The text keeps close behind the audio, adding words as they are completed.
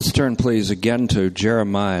Turn, please, again to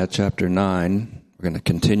Jeremiah chapter 9. We're going to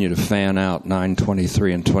continue to fan out 9,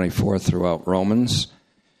 23, and 24 throughout Romans.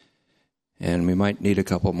 And we might need a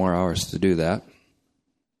couple more hours to do that.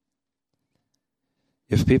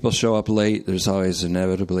 If people show up late, there's always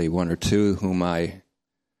inevitably one or two whom I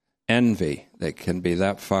envy. They can be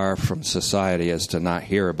that far from society as to not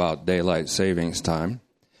hear about daylight savings time.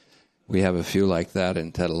 We have a few like that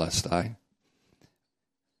in Tetelestai.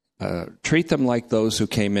 Treat them like those who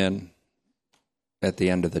came in at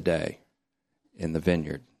the end of the day in the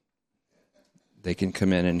vineyard. They can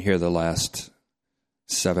come in and hear the last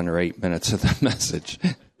 7 or 8 minutes of the message.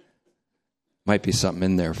 Might be something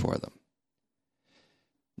in there for them.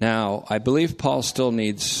 Now, I believe Paul still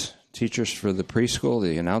needs teachers for the preschool.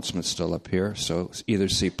 The announcement's still up here, so either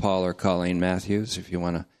see Paul or Colleen Matthews if you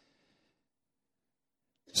want to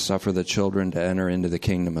suffer the children to enter into the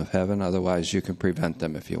kingdom of heaven. Otherwise, you can prevent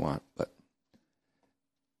them if you want. But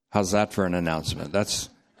how's that for an announcement? That's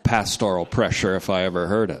pastoral pressure if I ever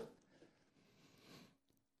heard it.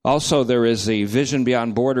 Also, there is the Vision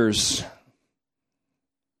Beyond Borders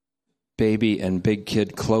baby and big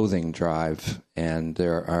kid clothing drive, and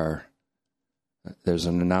there's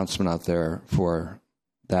an announcement out there for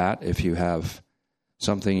that. If you have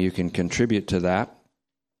something you can contribute to that.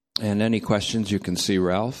 And any questions, you can see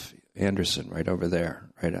Ralph Anderson right over there.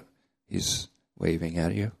 Right up. He's waving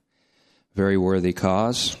at you. Very worthy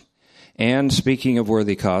cause. And speaking of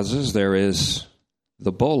worthy causes, there is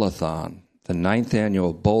the Bowl-a-thon, the 9th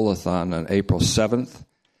annual Bowl-a-thon on April 7th,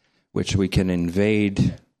 which we can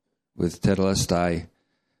invade with Tetelestai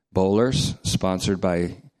bowlers, sponsored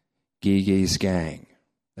by Gigi's Gang.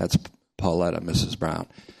 That's Pauletta, Mrs. Brown.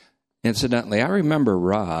 Incidentally, I remember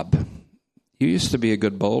Rob. You used to be a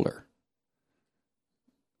good bowler.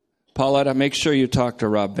 Pauletta, make sure you talk to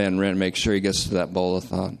Rob Van Ryn, make sure he gets to that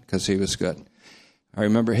bowl-a-thon, because he was good. I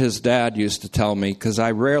remember his dad used to tell me, because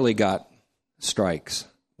I rarely got strikes.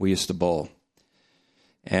 We used to bowl.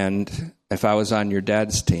 And if I was on your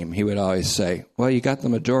dad's team, he would always say, well, you got the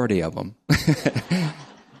majority of them.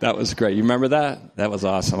 That was great. You remember that? That was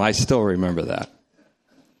awesome. I still remember that.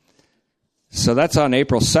 So that's on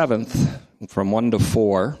April 7th from 1 to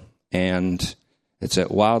 4. And it's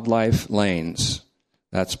at Wildlife Lanes.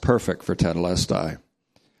 That's perfect for Tetelestai.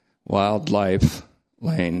 Wildlife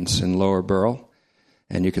Lanes in Lower Borough.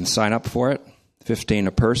 And you can sign up for it, $15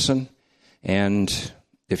 a person. And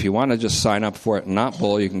if you want to just sign up for it and not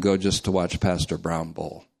bowl, you can go just to watch Pastor Brown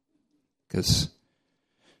bowl. Because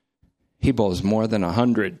he bowls more than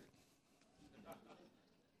 100.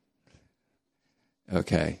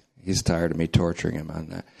 Okay. He's tired of me torturing him on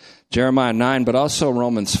that. Jeremiah 9, but also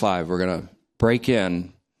Romans 5. We're going to break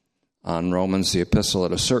in on Romans, the epistle,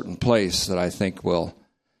 at a certain place that I think will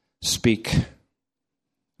speak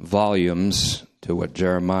volumes to what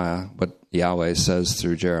Yahweh says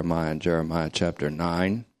through Jeremiah in Jeremiah chapter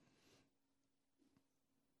 9.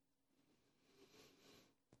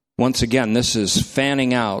 Once again, this is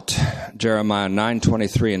fanning out Jeremiah 9,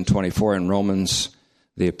 23, and 24 in Romans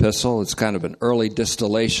the epistle. It's kind of an early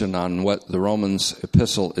distillation on what the Romans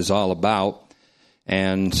epistle is all about.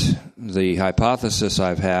 And the hypothesis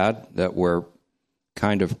I've had that we're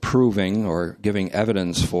kind of proving or giving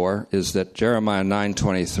evidence for is that Jeremiah 9,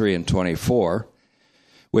 23 and 24,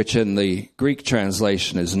 which in the Greek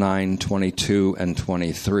translation is 9, 22 and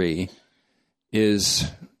 23,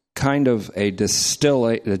 is kind of a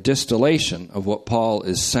distillation of what Paul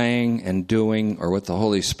is saying and doing, or what the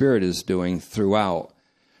Holy Spirit is doing throughout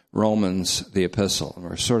Romans, the epistle. And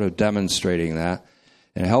we're sort of demonstrating that.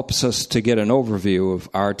 And it helps us to get an overview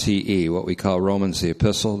of RTE, what we call Romans, the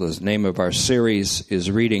epistle. The name of our series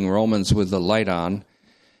is Reading Romans with the Light On.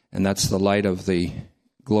 And that's the light of the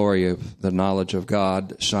glory of the knowledge of God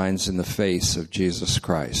that shines in the face of Jesus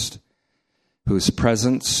Christ, whose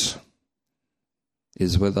presence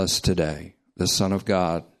is with us today. The Son of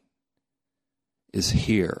God is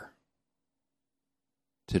here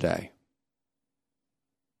today.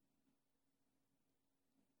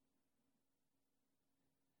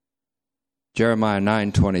 Jeremiah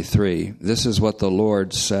 9:23, this is what the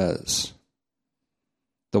Lord says.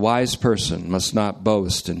 The wise person must not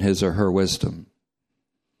boast in his or her wisdom.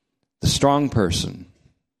 The strong person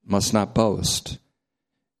must not boast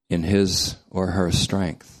in his or her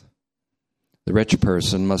strength. The rich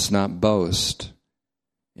person must not boast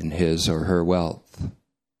in his or her wealth.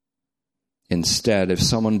 Instead, if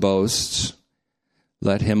someone boasts,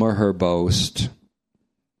 let him or her boast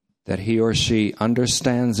that he or she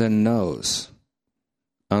understands and knows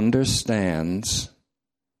that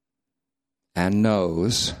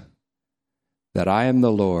I am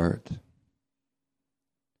the Lord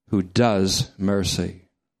who does mercy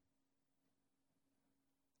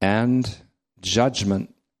and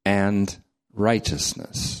judgment and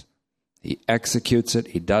righteousness. He executes it,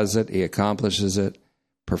 he does it, he accomplishes it,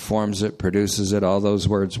 performs it, produces it. All those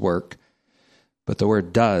words work. But the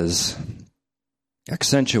word does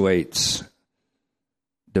accentuates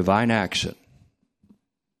divine action.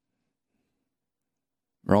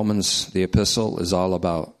 Romans, the epistle, is all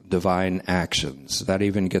about divine actions. That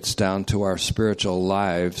even gets down to our spiritual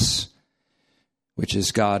lives, which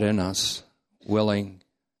is God in us, willing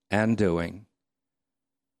and doing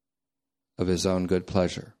of his own good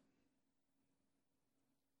pleasure.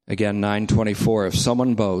 Again, 9:24, if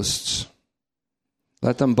someone boasts,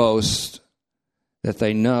 let them boast that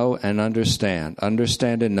they know and understand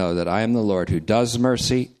and know that I am the Lord who does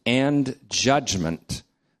mercy and judgment.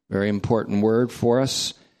 Very important word for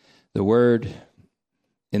us. The word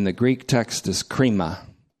in the Greek text is krima.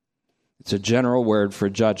 It's a general word for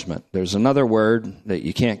judgment. There's another word that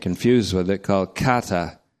you can't confuse with it called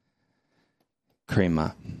kata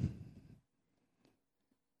krima.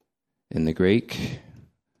 In the Greek,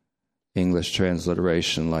 English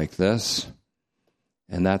transliteration like this,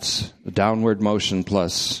 and that's downward motion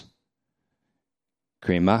plus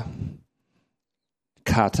krima.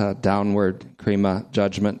 Kata, downward, krima,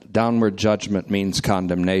 judgment. Downward judgment means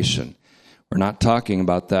condemnation. We're not talking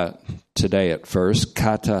about that today at first.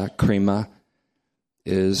 Kata, krima,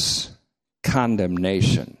 is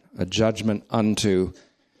condemnation, a judgment unto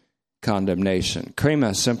condemnation.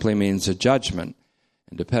 Krima simply means a judgment,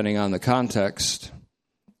 and depending on the context,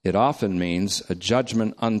 it often means a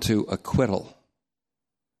judgment unto acquittal.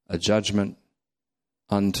 A judgment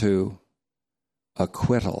unto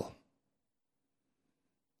acquittal,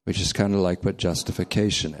 which is kind of like what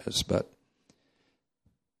justification is. But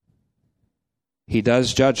he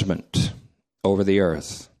does judgment over the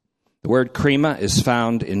earth. The word krima is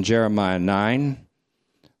found in Jeremiah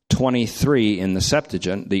 9:23 in the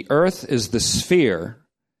Septuagint. The earth is the sphere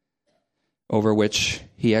over which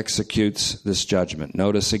he executes this judgment.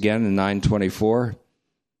 Notice again in 9:24,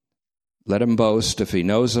 let him boast if he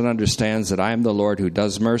knows and understands that I am the Lord who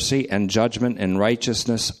does mercy and judgment and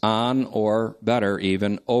righteousness on, or better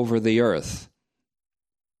even, over the earth.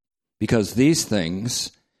 Because these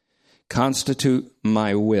things constitute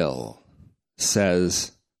my will,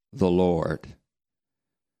 says the Lord.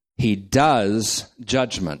 He does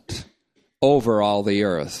judgment over all the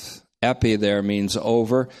earth. Epi there means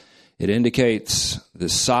over. It indicates the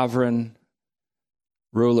sovereign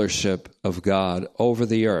rulership of God over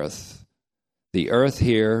the earth. The earth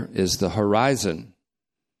here is the horizon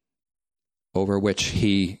over which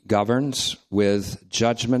he governs with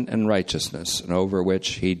judgment and righteousness, and over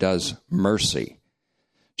which he does mercy.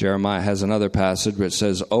 Jeremiah has another passage which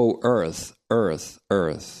says, O earth, earth,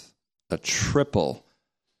 earth, a triple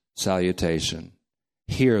salutation.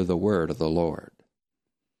 Hear the word of the Lord.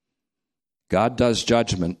 God does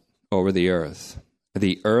judgment over the earth.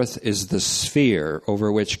 The earth is the sphere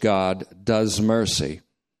over which God does mercy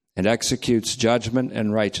and executes judgment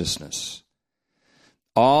and righteousness.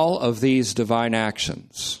 All of these divine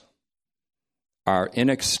actions are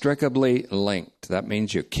inextricably linked. That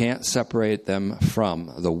means you can't separate them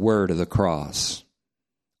from the word of the cross.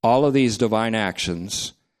 All of these divine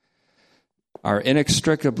actions are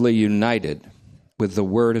inextricably united with the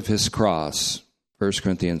word of his cross. 1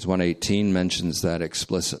 Corinthians 1:18 mentions that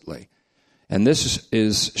explicitly. And this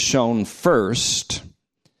is shown first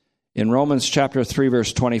in Romans chapter 3,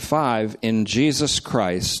 verse 25, in Jesus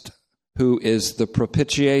Christ, who is the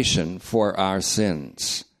propitiation for our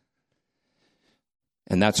sins.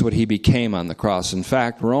 And that's what he became on the cross. In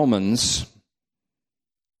fact, Romans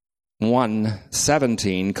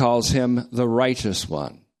 1:17 calls him the righteous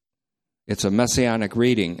one. It's a messianic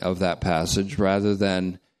reading of that passage rather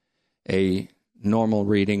than a normal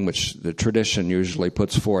reading which the tradition usually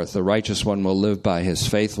puts forth. The righteous one will live by his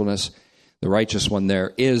faithfulness. The righteous one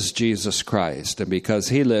there is Jesus Christ, and because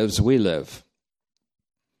he lives, we live.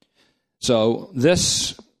 So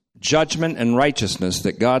this judgment and righteousness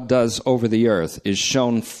that God does over the earth is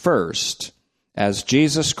shown first as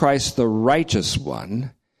Jesus Christ, the righteous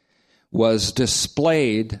one, was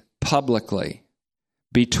displayed publicly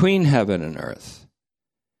between heaven and earth,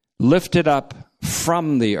 lifted up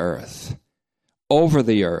from the earth, over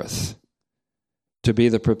the earth, to be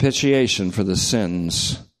the propitiation for the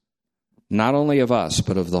sins not only of us,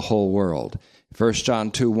 but of the whole world. 1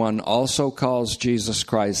 John 2:1 also calls Jesus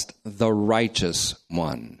Christ the righteous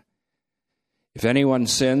one. If anyone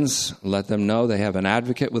sins, let them know they have an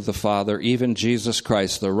advocate with the Father, even Jesus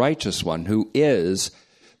Christ, the righteous one, who is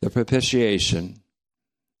the propitiation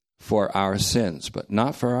for our sins, but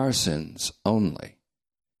not for our sins only,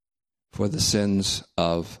 for the sins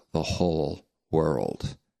of the whole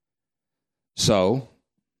world. So,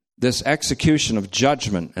 this execution of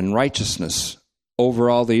judgment and righteousness over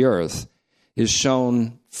all the earth is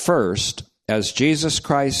shown first as Jesus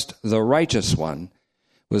Christ, the righteous one,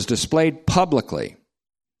 was displayed publicly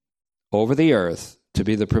over the earth to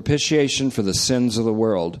be the propitiation for the sins of the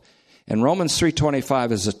world. And Romans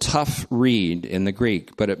 3:25 is a tough read in the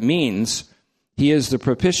Greek, but it means he is the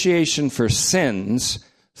propitiation for sins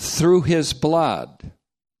through his blood.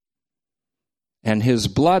 And his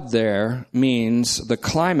blood there means the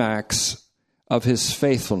climax of his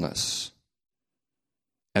faithfulness.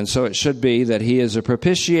 And so it should be that he is a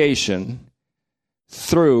propitiation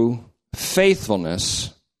through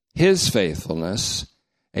faithfulness, his faithfulness,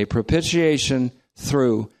 a propitiation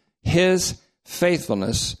through his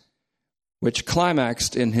faithfulness, which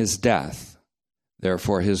climaxed in his death,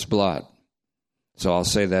 therefore his blood. So I'll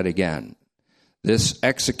say that again. This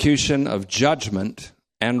execution of judgment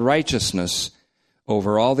and righteousness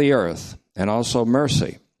over all the earth, and also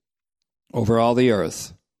mercy over all the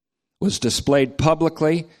earth, was displayed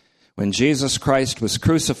publicly when Jesus Christ was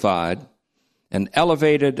crucified and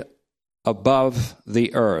elevated above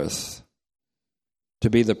the earth to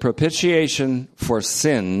be the propitiation for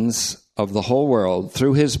sins of the whole world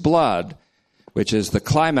through his blood, which is the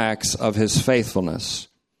climax of his faithfulness,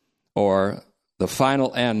 or the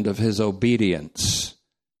final end of his obedience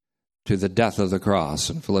to the death of the cross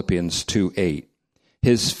in Philippians 2:8.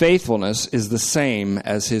 His faithfulness is the same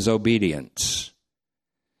as his obedience.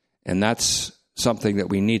 And that's something that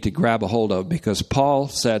we need to grab a hold of, because Paul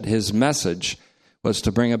said his message was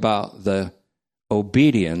to bring about the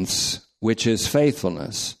obedience, which is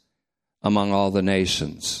faithfulness, among all the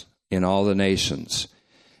nations, in all the nations.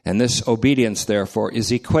 And this obedience, therefore,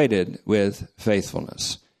 is equated with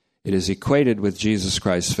faithfulness. It is equated with Jesus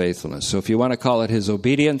Christ's faithfulness. So if you want to call it his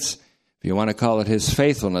obedience, if you want to call it his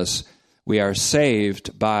faithfulness, we are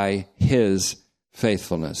saved by his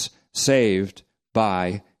faithfulness, saved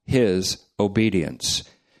by his obedience.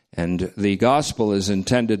 And the gospel is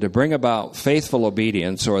intended to bring about faithful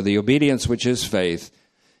obedience, or the obedience which is faith,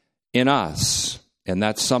 in us. And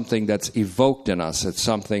that's something that's evoked in us. It's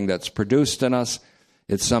something that's produced in us.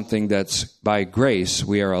 It's something that's by grace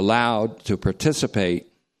we are allowed to participate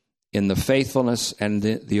in the faithfulness and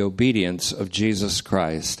the obedience of Jesus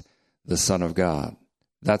Christ, the Son of God.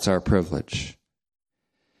 That's our privilege.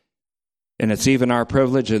 And it's even our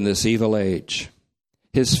privilege in this evil age.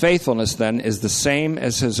 His faithfulness, then, is the same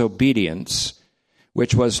as his obedience,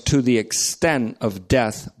 which was to the extent of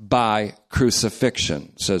death by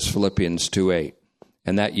crucifixion, says Philippians 2:8.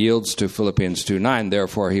 And that yields to Philippians 2:9.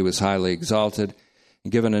 Therefore, he was highly exalted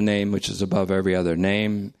and given a name which is above every other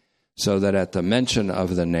name, so that at the mention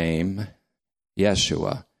of the name,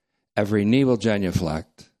 Yeshua, every knee will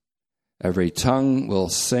genuflect, every tongue will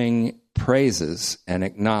sing praises and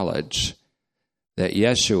acknowledge that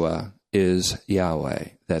Yeshua is Yahweh,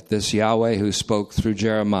 that this Yahweh who spoke through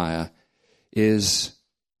Jeremiah is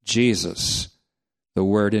Jesus, the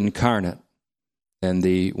Word incarnate, and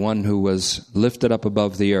the one who was lifted up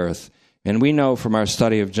above the earth. And we know from our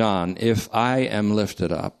study of John, if I am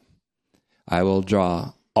lifted up, I will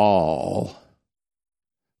draw all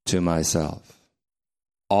to myself.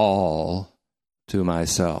 All to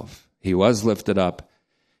myself. He was lifted up.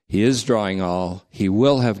 He is drawing all. He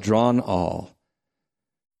will have drawn all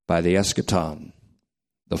by the eschaton,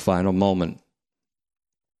 the final moment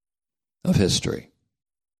of history.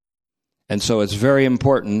 And so it's very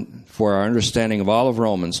important for our understanding of all of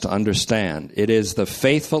Romans to understand it is the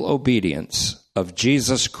faithful obedience of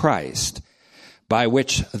Jesus Christ by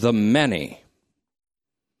which the many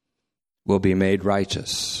will be made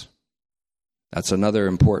righteous. That's another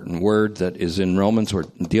important word that is in Romans. We're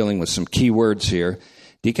dealing with some key words here.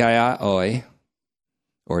 Dikaioi,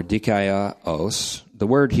 or dikaios. The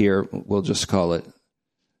word here, we'll just call it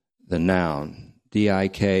the noun.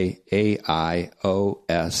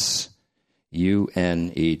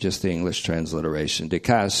 Dikaiosune, just the English transliteration.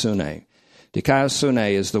 Dikaiosune.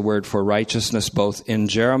 Dikaiosune is the word for righteousness both in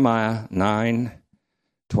Jeremiah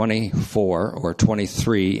 9:24 or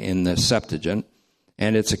 23 in the Septuagint,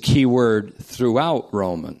 and it's a key word throughout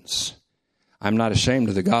Romans. I'm not ashamed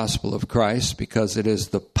of the gospel of Christ because it is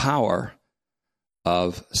the power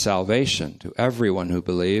of salvation to everyone who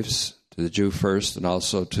believes, to the Jew first and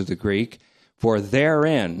also to the Greek. For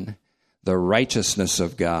therein the righteousness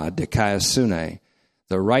of God, dikaiosune,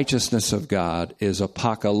 the righteousness of God is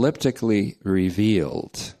apocalyptically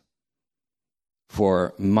revealed.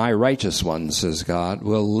 For my righteous one, says God,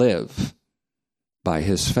 will live by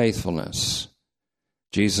his faithfulness.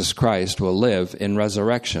 Jesus Christ will live in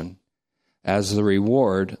resurrection as the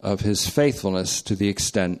reward of his faithfulness to the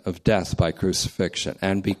extent of death by crucifixion.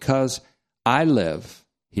 And because I live,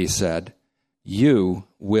 he said, you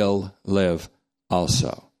will live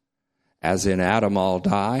also. As in Adam all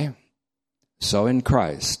die, so in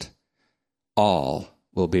Christ all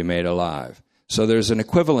will be made alive. So there's an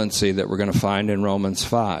equivalency that we're going to find in Romans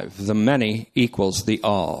 5. The many equals the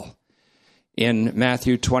all. In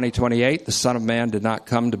Matthew 20:28, the Son of Man did not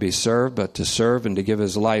come to be served, but to serve and to give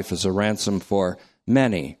his life as a ransom for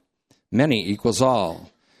many. Many equals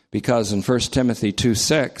all. Because in 1 Timothy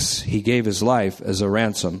 2:6, he gave his life as a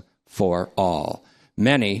ransom for all.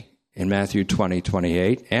 Many in Matthew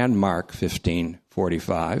 20:28 and Mark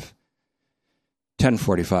 15:45,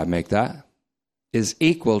 10:45 make that, is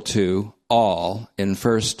equal to all in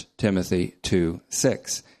 1 Timothy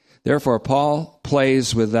 2:6. Therefore, Paul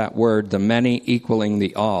plays with that word, the many equaling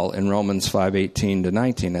the all, in Romans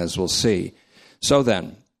 5:18-19, as we'll see. So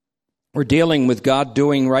then, we're dealing with God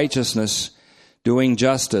doing righteousness, doing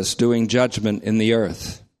justice, doing judgment in the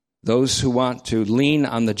earth. Those who want to lean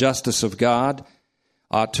on the justice of God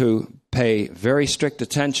ought to pay very strict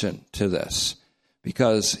attention to this,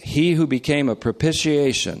 because he who became a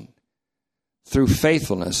propitiation through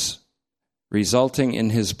faithfulness, resulting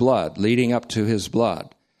in his blood, leading up to his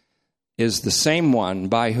blood, is the same one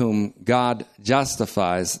by whom God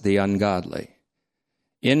justifies the ungodly.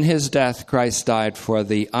 In his death, Christ died for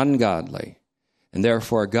the ungodly, and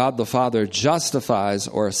therefore God the Father justifies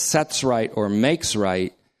or sets right or makes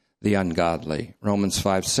right the ungodly. Romans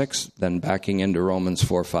 5:6, then backing into Romans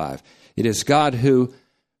 4:5. It is God who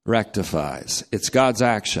rectifies. It's God's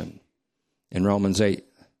action in Romans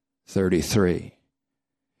 8:33.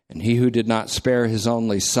 And he who did not spare his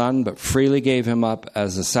only Son, but freely gave him up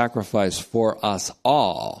as a sacrifice for us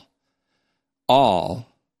all,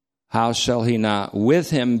 how shall he not, with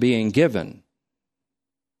him being given,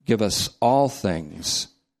 give us all things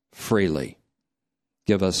freely?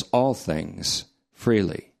 Give us all things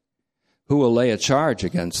freely. Who will lay a charge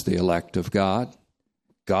against the elect of God?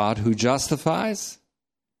 God who justifies?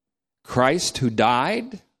 Christ who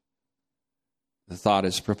died? The thought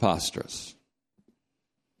is preposterous.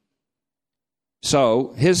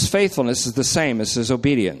 So, his faithfulness is the same as his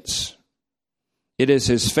obedience. It is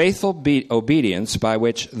his faithful obedience by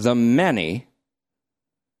which the many,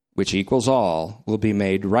 which equals all, will be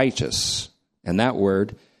made righteous. And that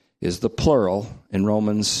word is the plural in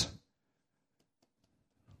Romans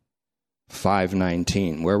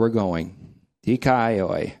 5:19, where we're going.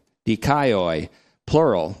 Dikaioi,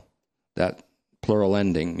 plural, that plural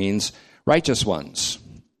ending means righteous ones,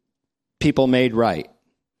 people made right.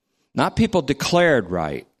 Not people declared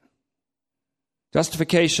right.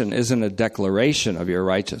 Justification isn't a declaration of your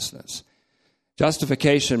righteousness.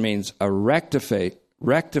 Justification means a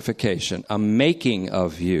rectification, a making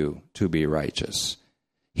of you to be righteous.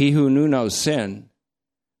 He who knew no sin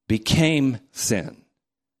became sin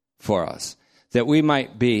for us, that we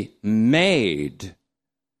might be made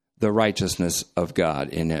the righteousness of God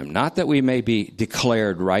in him. Not that we may be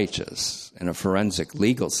declared righteous in a forensic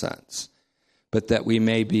legal sense, but that we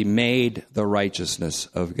may be made the righteousness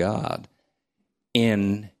of God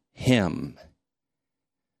in him.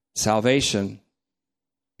 Salvation,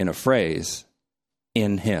 in a phrase,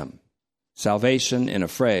 in him. Salvation, in a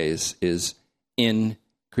phrase, is in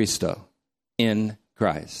Christo, in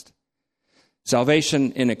Christ.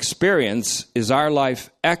 Salvation in experience is our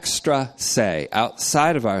life extra se,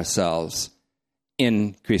 outside of ourselves,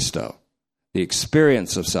 in Christo. The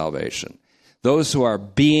experience of salvation. Those who are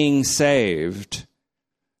being saved,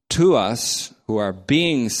 to us who are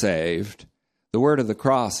being saved, the word of the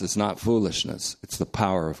cross is not foolishness. It's the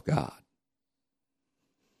power of God.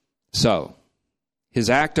 So, his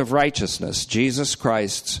act of righteousness, Jesus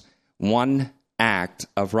Christ's one act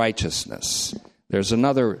of righteousness. There's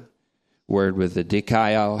another word with the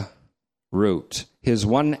dikaio root. His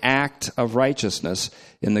one act of righteousness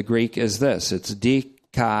in the Greek is this. It's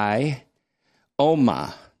dikaioma.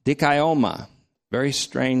 Dikaioma. Very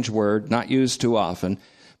strange word, not used too often,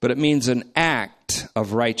 but it means an act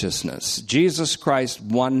of righteousness. Jesus Christ,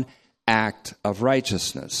 one act of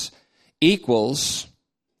righteousness, equals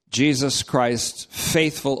Jesus Christ's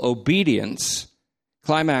faithful obedience,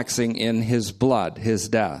 climaxing in his blood, his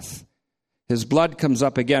death. His blood comes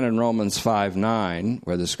up again in Romans 5:9,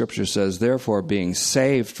 where the scripture says, therefore, being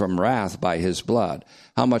saved from wrath by his blood,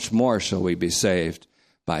 how much more shall we be saved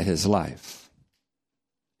by his life?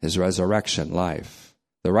 His resurrection life.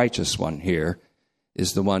 The righteous one here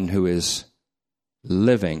is the one who is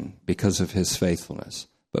living because of his faithfulness.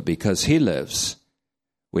 But because he lives,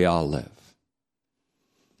 we all live.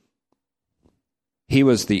 He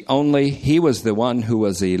was the one who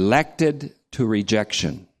was elected to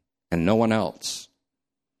rejection, and no one else.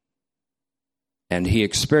 And he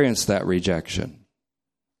experienced that rejection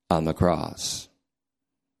on the cross.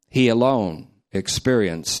 He alone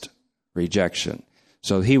experienced rejection.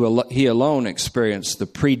 So he alone experienced the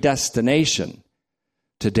predestination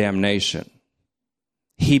to damnation.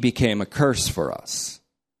 He became a curse for us.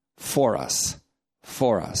 For us.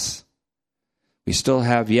 For us. We still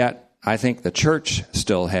have yet, I think the church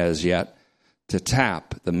still has yet, to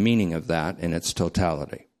tap the meaning of that in its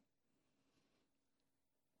totality.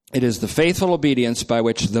 It is the faithful obedience by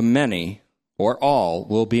which the many, or all,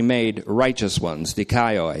 will be made righteous ones,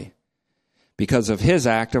 dikaioi, because of his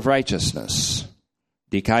act of righteousness,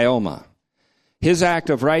 dikaioma. His act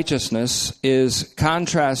of righteousness is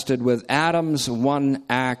contrasted with Adam's one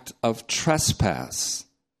act of trespass,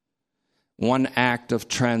 one act of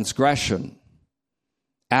transgression.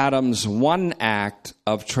 Adam's one act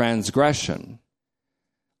of transgression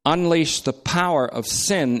unleashed the power of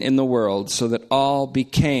sin in the world so that all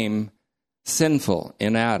became sinful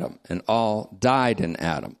in Adam and all died in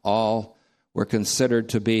Adam. All were considered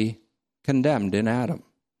to be condemned in Adam.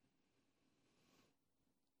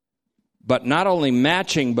 But not only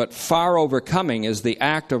matching but far overcoming is the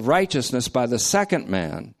act of righteousness by the second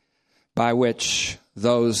man, by which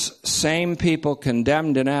those same people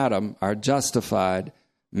condemned in Adam are justified,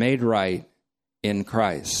 made right in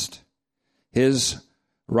Christ. His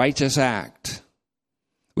righteous act,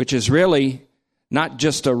 which is really not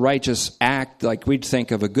just a righteous act like we'd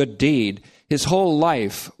think of a good deed. His whole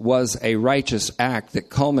life was a righteous act that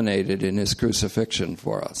culminated in his crucifixion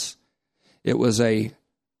for us. It was a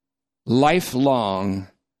lifelong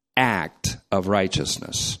act of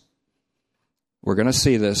righteousness. We're going to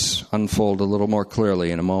see this unfold a little more clearly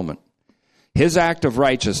in a moment. His act of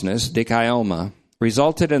righteousness, dikaioma,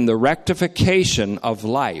 resulted in the rectification of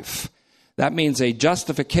life. That means a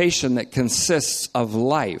justification that consists of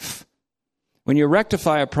life. When you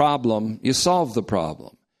rectify a problem, you solve the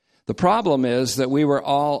problem. The problem is that we were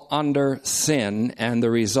all under sin, and the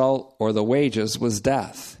result or the wages was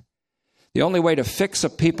death. The only way to fix a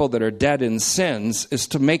people that are dead in sins is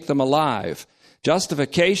to make them alive.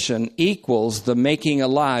 Justification equals the making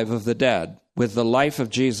alive of the dead with the life of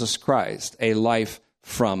Jesus Christ, a life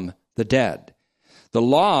from the dead. The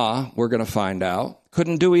law, we're going to find out,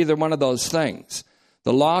 couldn't do either one of those things.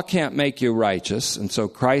 The law can't make you righteous, and so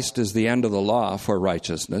Christ is the end of the law for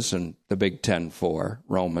righteousness in the big 10:4,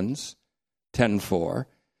 Romans 10:4.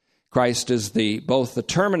 Christ is both the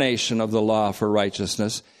termination of the law for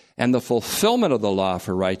righteousness and the fulfillment of the law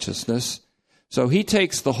for righteousness. So he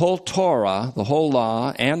takes the whole Torah, the whole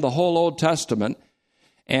law, and the whole Old Testament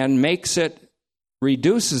and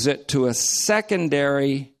reduces it to a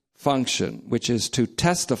secondary function, which is to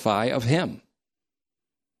testify of him,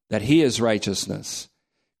 that he is righteousness.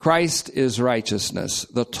 Christ is righteousness.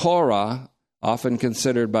 The Torah, often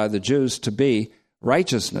considered by the Jews to be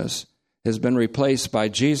righteousness, has been replaced by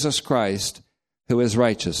Jesus Christ, who is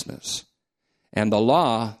righteousness. And the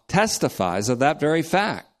law testifies of that very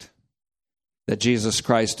fact, that Jesus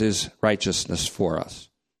Christ is righteousness for us.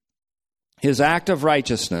 His act of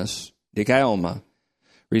righteousness, dikaioma,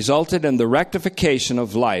 resulted in the rectification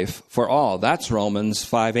of life for all. That's Romans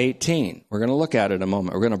 5:18. We're going to look at it in a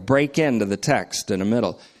moment. We're going to break into the text in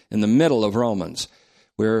the middle of Romans.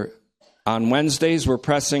 On Wednesdays, we're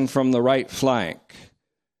pressing from the right flank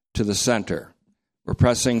to the center. We're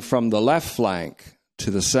pressing from the left flank to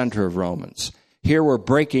the center of Romans. Here we're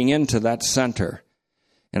breaking into that center,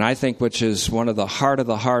 and I think which is one of the heart of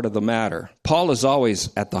the matter. Paul is always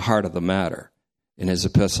at the heart of the matter in his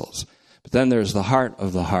epistles. But then there's the heart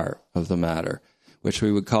of the matter, which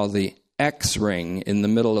we would call the X ring in the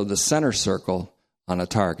middle of the center circle on a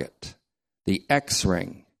target. The X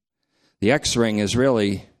ring. The X ring is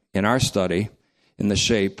really, in our study, in the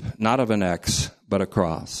shape not of an X, but a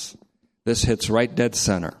cross. This hits right dead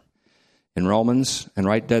center in Romans and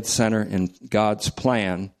right dead center in God's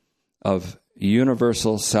plan of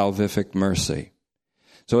universal salvific mercy.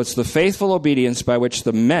 So it's the faithful obedience by which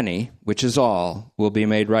the many, which is all, will be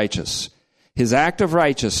made righteous. His act of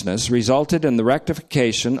righteousness resulted in the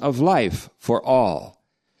rectification of life for all.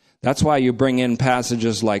 That's why you bring in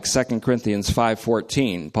passages like 2 Corinthians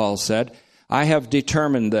 5:14. Paul said, I have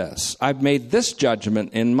determined this. I've made this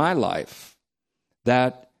judgment in my life,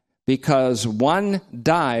 that because one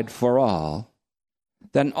died for all,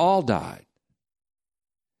 then all died.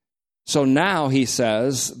 So now, he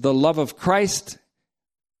says, the love of Christ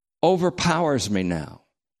overpowers me now.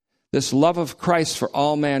 This love of Christ for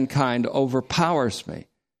all mankind overpowers me.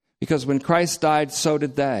 Because when Christ died, so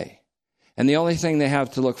did they. And the only thing they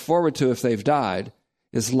have to look forward to if they've died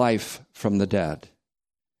is life from the dead.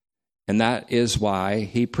 And that is why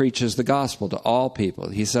he preaches the gospel to all people.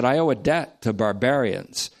 He said, I owe a debt to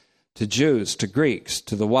barbarians, to Jews, to Greeks,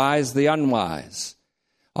 to the wise, the unwise.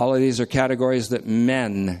 All of these are categories that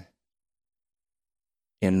men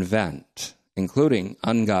invent, including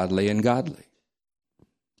ungodly and godly.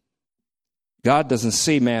 God doesn't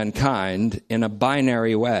see mankind in a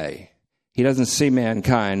binary way. He doesn't see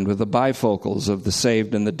mankind with the bifocals of the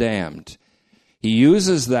saved and the damned. He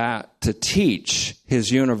uses that to teach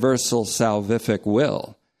his universal salvific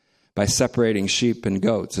will by separating sheep and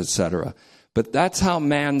goats, etc. But that's how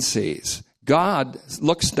man sees. God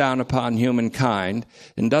looks down upon humankind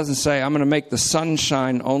and doesn't say, I'm going to make the sun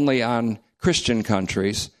shine only on Christian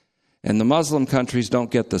countries, and the Muslim countries don't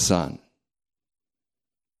get the sun.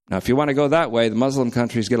 Now, if you want to go that way, the Muslim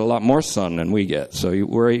countries get a lot more sun than we get. So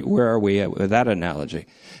where are we at with that analogy?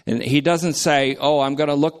 And he doesn't say, I'm going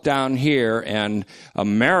to look down here and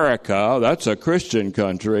America, that's a Christian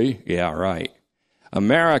country. Yeah, right.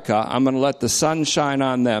 America, I'm going to let the sun shine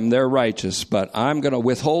on them. They're righteous, but I'm going to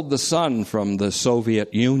withhold the sun from the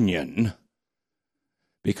Soviet Union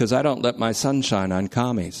because I don't let my sun shine on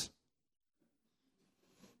commies.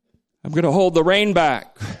 I'm going to hold the rain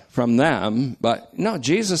back from them. But no,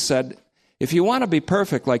 Jesus said, if you want to be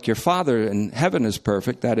perfect like your Father in heaven is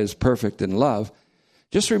perfect, that is perfect in love,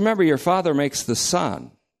 just remember your Father makes the sun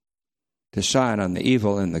to shine on the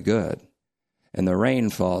evil and the good, and the rain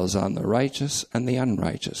falls on the righteous and the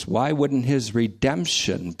unrighteous. Why wouldn't his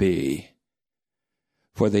redemption be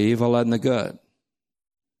for the evil and the good,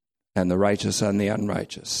 and the righteous and the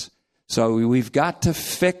unrighteous? So we've got to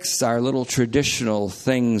fix our little traditional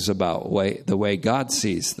things about the way God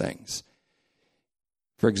sees things.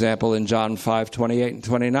 For example, in John 5:28 and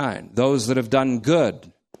 29, those that have done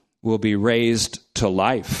good will be raised to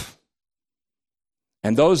life.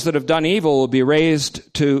 And those that have done evil will be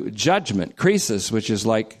raised to judgment, krisis, which is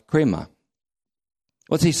like krima.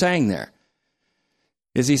 What's he saying there?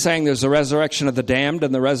 Is he saying there's a resurrection of the damned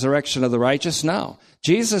and the resurrection of the righteous? No.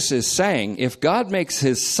 Jesus is saying if God makes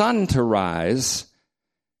his sun to rise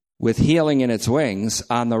with healing in its wings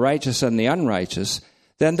on the righteous and the unrighteous,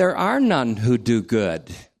 then there are none who do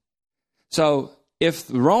good. So if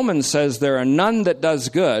Romans says there are none that does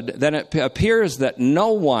good, then it appears that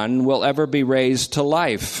no one will ever be raised to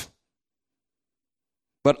life.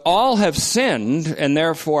 But all have sinned, and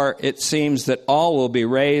therefore it seems that all will be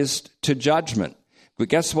raised to judgment. But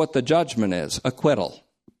guess what the judgment is? Acquittal.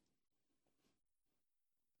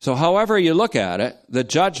 So however you look at it, the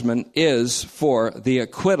judgment is for the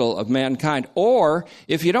acquittal of mankind. Or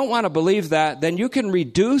if you don't want to believe that, then you can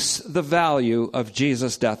reduce the value of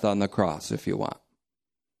Jesus' death on the cross if you want.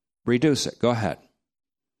 Reduce it. Go ahead.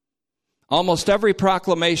 Almost every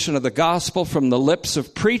proclamation of the gospel from the lips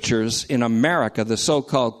of preachers in America, the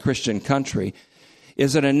so-called Christian country,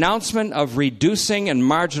 is an announcement of reducing and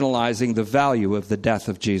marginalizing the value of the death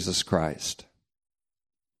of Jesus Christ.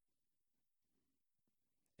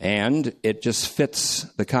 And it just fits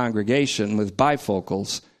the congregation with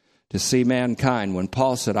bifocals to see mankind. When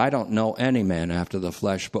Paul said, I don't know any man after the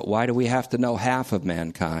flesh, but why do we have to know half of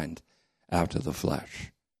mankind after the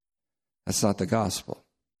flesh? That's not the gospel.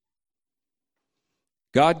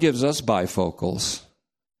 God gives us bifocals,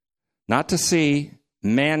 not to see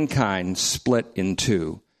mankind split in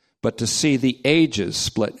two, but to see the ages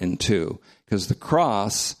split in two, because the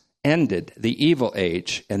cross ended the evil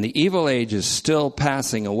age, and the evil age is still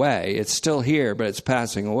passing away. It's still here, but it's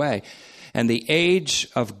passing away. And the age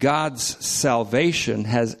of God's salvation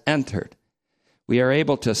has entered. We are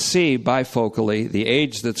able to see bifocally the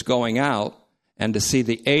age that's going out and to see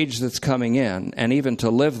the age that's coming in, and even to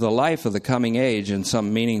live the life of the coming age in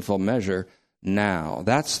some meaningful measure now.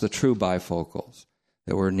 That's the true bifocals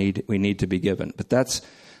that we need to be given. But that's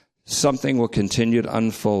something will continue to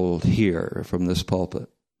unfold here from this pulpit.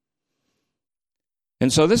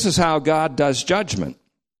 And so this is how God does judgment.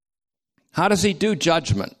 How does he do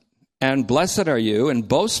judgment? And blessed are you, and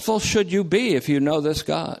boastful should you be if you know this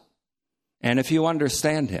God, and if you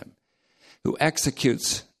understand him, who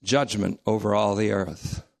executes judgment over all the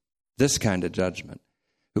earth. This kind of judgment.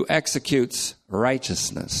 Who executes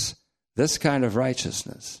righteousness. This kind of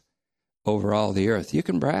righteousness over all the earth. You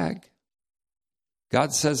can brag.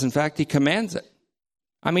 God says, in fact, he commands it.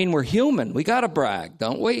 I mean, we're human. We got to brag,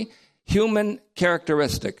 don't we? Human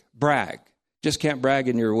characteristic, brag. Just can't brag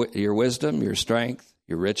in your wisdom, your strength,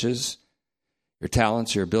 your riches, your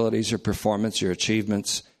talents, your abilities, your performance, your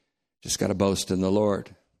achievements. Just got to boast in the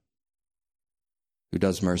Lord, who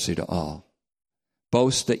does mercy to all.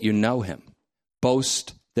 Boast that you know him.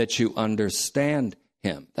 Boast that you understand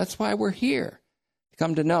him. That's why we're here.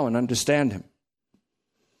 Come to know and understand him.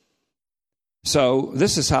 So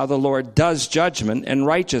this is how the Lord does judgment and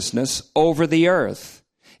righteousness over the earth.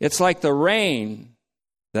 It's like the rain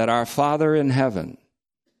that our Father in heaven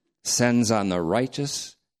sends on the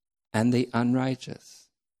righteous and the unrighteous,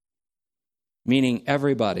 meaning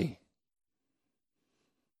everybody.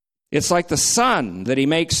 It's like the sun that he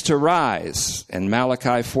makes to rise in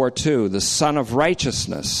Malachi 4:2, the sun of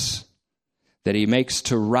righteousness that he makes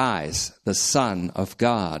to rise, the Son of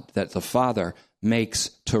God that the Father makes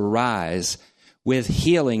to rise with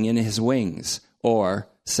healing in his wings or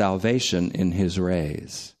salvation in his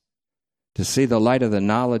rays. To see the light of the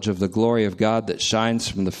knowledge of the glory of God that shines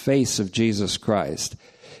from the face of Jesus Christ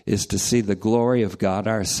is to see the glory of God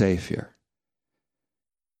our Savior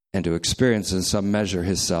and to experience in some measure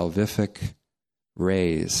his salvific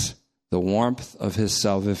rays, the warmth of his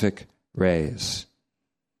salvific rays.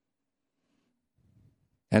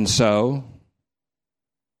 And so,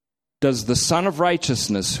 does the Son of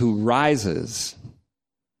Righteousness who rises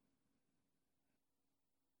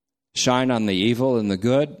shine on the evil and the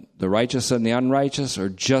good, the righteous and the unrighteous, or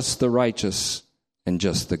just the righteous and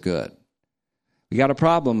just the good? We got a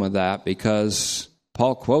problem with that because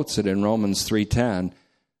Paul quotes it in Romans 3:10.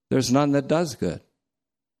 There's none that does good.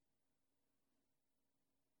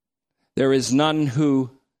 There is none who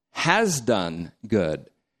has done good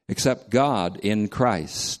except God in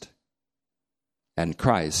Christ and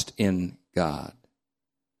Christ in God.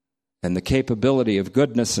 And the capability of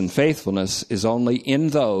goodness and faithfulness is only in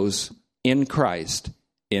those in Christ,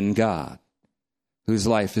 in God, whose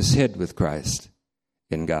life is hid with Christ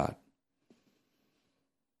in God.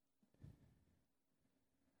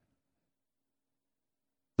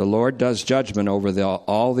 The Lord does judgment over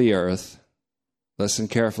all the earth. Listen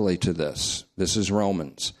carefully to this. This is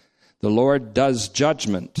Romans. The Lord does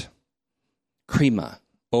judgment, krima,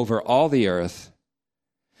 over all the earth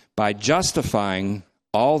by justifying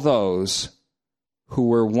all those who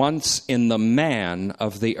were once in the man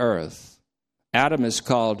of the earth. Adam is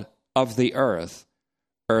called of the earth,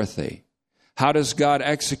 earthy. How does God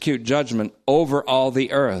execute judgment over all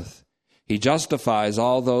the earth? He justifies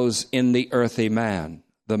all those in the earthy man,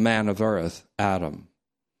 the man of earth, Adam.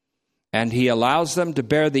 And he allows them to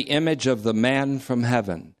bear the image of the man from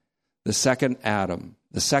heaven, the second Adam,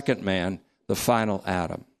 the second man, the final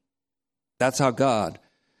Adam. That's how God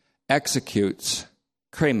executes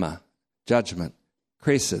krima, judgment,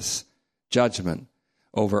 krisis, judgment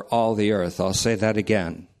over all the earth. I'll say that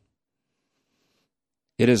again.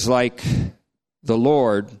 It is like the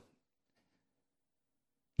Lord,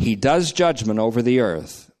 he does judgment over the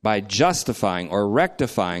earth by justifying or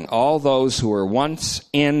rectifying all those who were once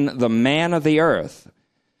in the man of the earth.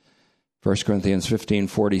 1 Corinthians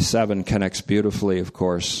 15:47 connects beautifully, of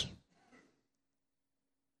course,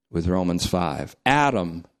 with Romans 5.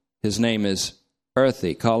 Adam, his name is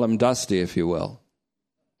earthy. Call him dusty, if you will.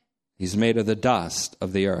 He's made of the dust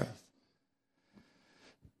of the earth.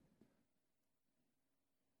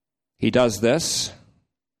 He does this.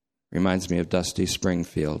 Reminds me of Dusty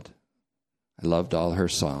Springfield. I loved all her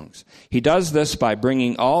songs. He does this by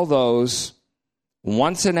bringing all those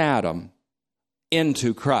once in Adam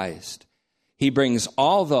into Christ. He brings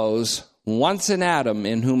all those once in Adam,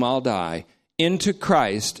 in whom all die, into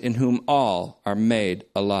Christ, in whom all are made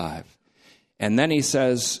alive. And then he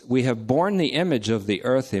says, we have borne the image of the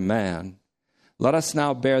earthy man. Let us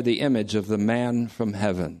now bear the image of the man from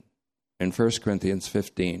heaven. In 1 Corinthians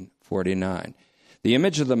 15:49. The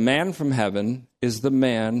image of the man from heaven is the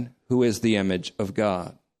man who is the image of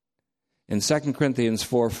God. In 2 Corinthians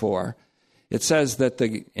 4:4, it says that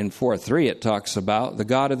in 4:3 it talks about the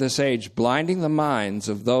God of this age blinding the minds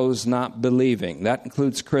of those not believing. That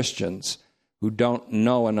includes Christians who don't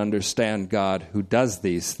know and understand God, who does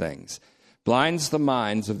these things. Blinds the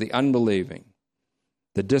minds of the unbelieving,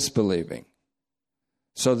 the disbelieving,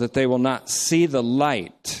 so that they will not see the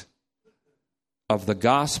light of the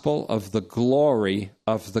gospel of the glory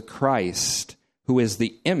of the Christ, who is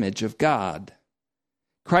the image of God.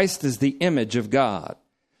 Christ is the image of God.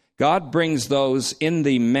 God brings those in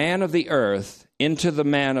the man of the earth into the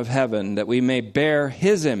man of heaven, that we may bear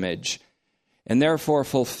his image and therefore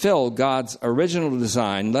fulfill God's original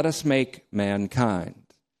design. Let us make mankind,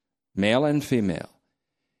 male and female,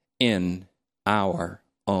 in our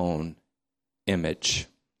own image.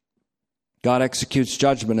 God executes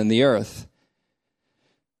judgment in the earth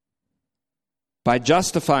by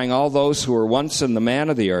justifying all those who were once in the man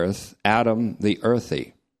of the earth, Adam the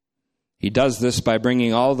earthy. He does this by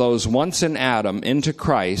bringing all those once in Adam into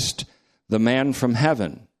Christ, the man from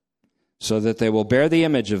heaven, so that they will bear the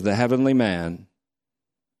image of the heavenly man,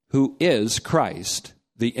 who is Christ,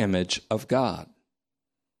 the image of God.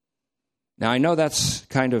 Now, I know that's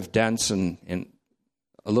kind of dense and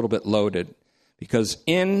a little bit loaded, because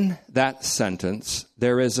in that sentence,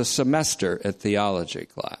 there is a semester at theology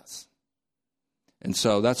class. And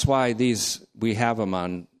so that's why we have them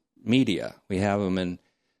on media. We have them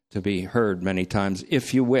to be heard many times,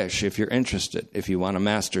 if you wish, if you're interested, if you want to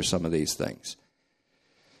master some of these things.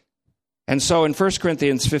 And so in 1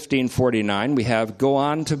 Corinthians 15:49, we have, go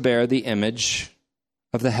on to bear the image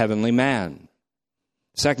of the heavenly man.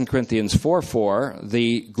 2 Corinthians 4:4,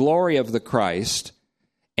 the glory of the Christ.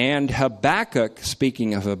 And Habakkuk,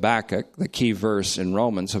 speaking of Habakkuk, the key verse in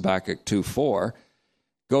Romans, Habakkuk 2:4,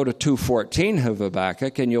 go to 2:14 of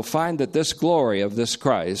Habakkuk, and you'll find that this glory of this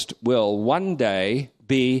Christ will one day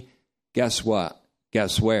be, guess what?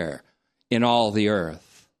 Guess where? In all the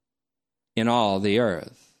earth. In all the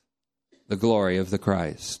earth. The glory of the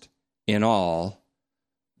Christ. In all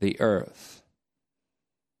the earth.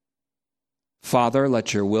 Father,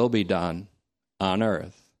 let your will be done on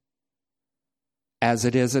earth as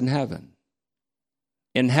it is in heaven.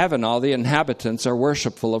 In heaven, all the inhabitants are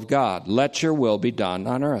worshipful of God. Let your will be done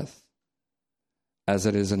on earth as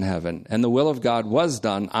it is in heaven. And the will of God was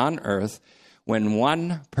done on earth when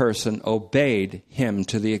one person obeyed him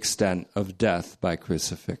to the extent of death by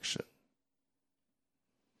crucifixion.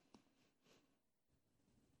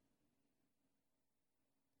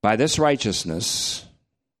 By this righteousness,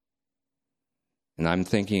 and I'm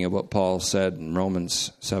thinking of what Paul said in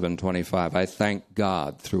Romans 7:25, I thank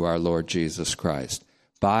God through our Lord Jesus Christ.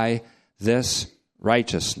 By this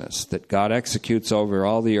righteousness that God executes over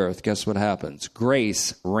all the earth, guess what happens?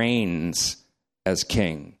 Grace reigns as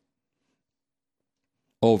king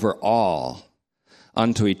over all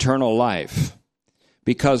unto eternal life.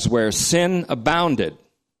 Because where sin abounded,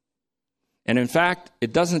 and in fact,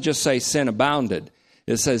 it doesn't just say sin abounded,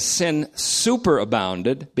 it says sin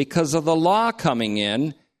superabounded because of the law coming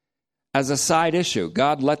in as a side issue.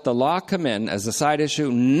 God let the law come in as a side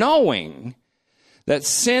issue, knowing that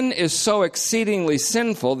sin is so exceedingly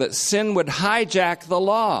sinful that sin would hijack the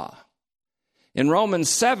law. In Romans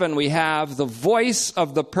 7, we have the voice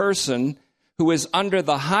of the person who is under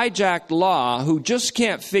the hijacked law, who just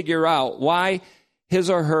can't figure out why his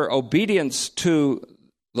or her obedience to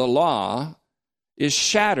the law is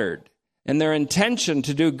shattered, and their intention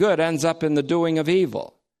to do good ends up in the doing of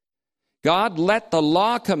evil. God let the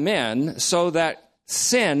law come in so that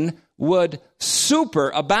sin would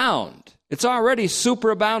superabound. It's already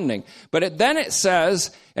superabounding. But then it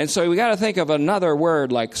says, and so we got to think of another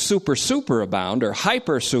word like superabound or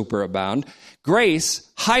hyper superabound. Grace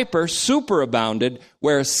hyper superabounded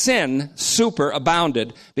where sin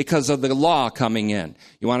superabounded because of the law coming in.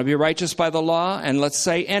 You want to be righteous by the law? And let's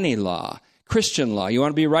say any law. Christian law. You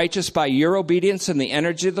want to be righteous by your obedience and the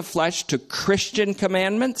energy of the flesh to Christian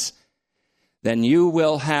commandments? Then you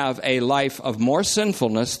will have a life of more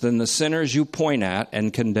sinfulness than the sinners you point at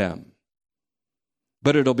and condemn.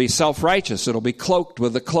 But it'll be self-righteous. It'll be cloaked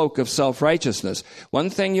with the cloak of self-righteousness. One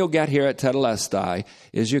thing you'll get here at Tetelestai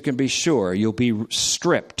is you can be sure you'll be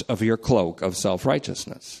stripped of your cloak of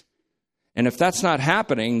self-righteousness. And if that's not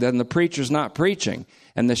happening, then the preacher's not preaching.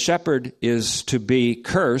 And the shepherd is to be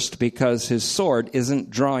cursed because his sword isn't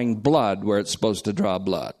drawing blood where it's supposed to draw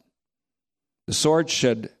blood. The sword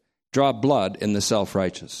should draw blood in the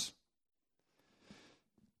self-righteous.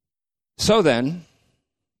 So then,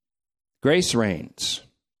 grace reigns.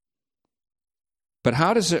 But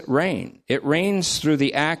how does it reign? It reigns through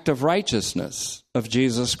the act of righteousness of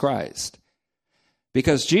Jesus Christ.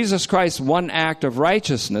 Because Jesus Christ's one act of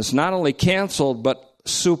righteousness not only canceled but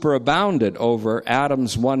superabounded over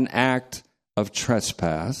Adam's one act of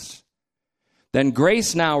trespass, then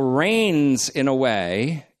grace now reigns in a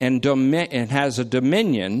way and has a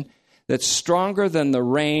dominion that's stronger than the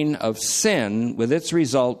reign of sin with its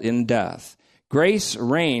result in death. Grace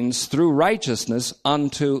reigns through righteousness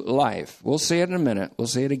unto life. We'll see it in a minute. We'll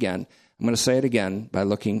see it again. I'm going to say it again by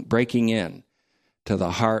breaking in to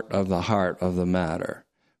the heart of the matter.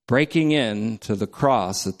 Breaking in to the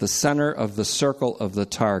cross at the center of the circle of the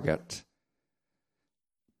target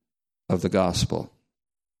of the gospel.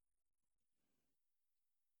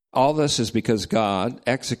 All this is because God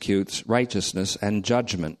executes righteousness and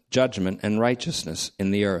judgment and righteousness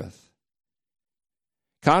in the earth.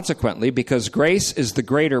 Consequently, because grace is the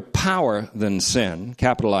greater power than sin,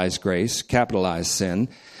 capitalized grace, capitalized sin,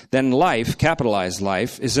 then life, capitalized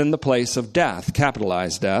life, is in the place of death,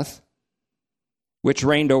 capitalized death, which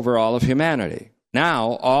reigned over all of humanity.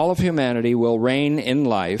 Now, all of humanity will reign in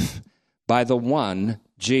life by the one,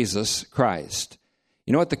 Jesus Christ.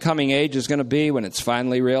 You know what the coming age is going to be when it's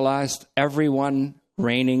finally realized? Everyone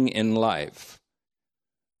reigning in life,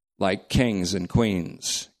 like kings and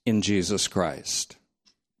queens in Jesus Christ.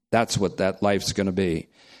 That's what that life's going to be.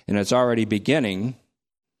 And it's already beginning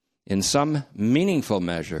in some meaningful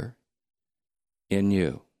measure in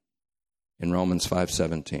you, in Romans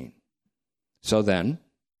 5:17. So then,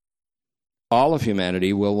 all of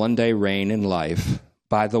humanity will one day reign in life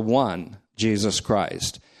by the one, Jesus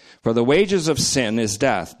Christ. For the wages of sin is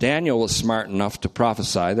death. Daniel was smart enough to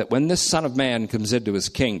prophesy that when this Son of Man comes into his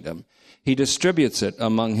kingdom, he distributes it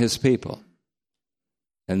among his people.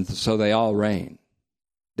 And so they all reign.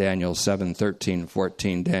 Daniel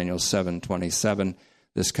 7:13-14, Daniel 7:27.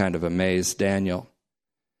 This kind of amazed Daniel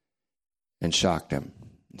and shocked him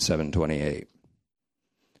in 7:28.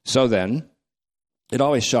 So then, it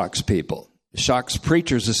always shocks people. It shocks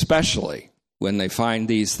preachers especially when they find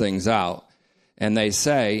these things out. And they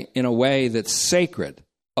say, in a way that's sacred,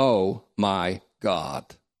 "Oh my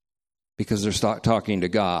God," because they're talking to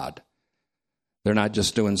God. They're not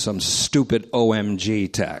just doing some stupid OMG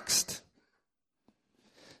text.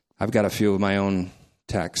 I've got a few of my own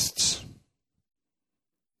texts,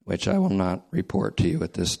 which I will not report to you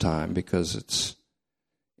at this time because it's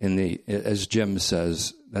as Jim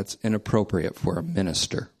says, that's inappropriate for a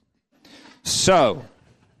minister. So,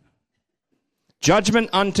 judgment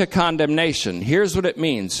unto condemnation. Here's what it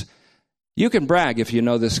means. You can brag if you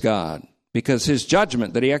know this God, because his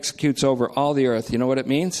judgment that he executes over all the earth, you know what it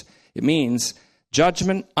means? It means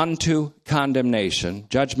judgment unto condemnation,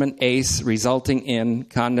 judgment ace resulting in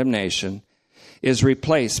condemnation, is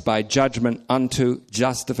replaced by judgment unto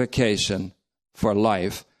justification for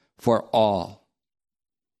life for all.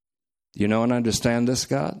 You know and understand this,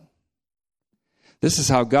 God? This is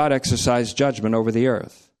how God exercised judgment over the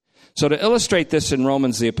earth. So to illustrate this in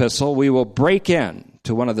Romans, the epistle, we will break in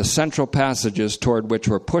to one of the central passages toward which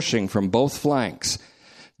we're pushing from both flanks.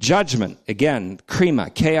 Judgment, again,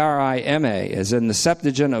 krima, K-R-I-M-A, is in the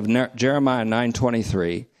Septuagint of Jeremiah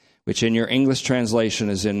 9:23, which in your English translation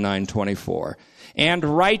is in 9:24. And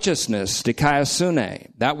righteousness, dikaiosune,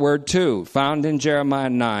 that word too, found in Jeremiah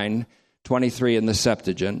 9:23 in the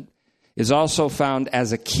Septuagint, is also found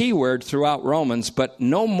as a key word throughout Romans, but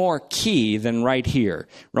no more key than right here.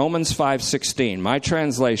 Romans 5:16. My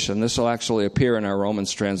translation, this will actually appear in our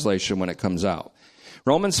Romans translation when it comes out.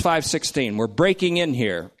 Romans 5:16. We're breaking in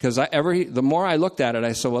here because the more I looked at it,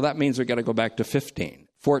 I said, well, that means we've got to go back to 15,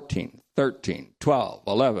 14, 13, 12,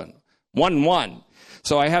 11, 1.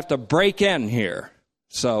 So I have to break in here.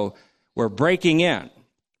 So we're breaking in.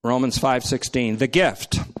 Romans 5:16. The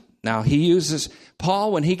gift. Now he uses...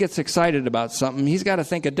 Paul, when he gets excited about something, he's got to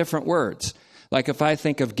think of different words. Like if I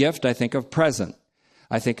think of gift, I think of present.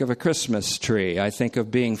 I think of a Christmas tree. I think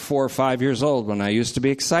of being 4 or 5 years old when I used to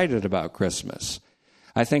be excited about Christmas.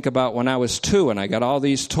 I think about when I was 2 and I got all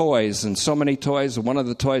these toys and so many toys. One of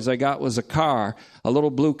the toys I got was a car, a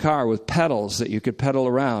little blue car with pedals that you could pedal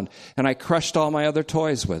around. And I crushed all my other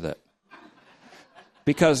toys with it.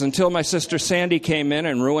 Because until my sister Sandy came in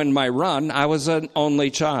and ruined my run, I was an only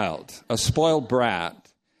child, a spoiled brat.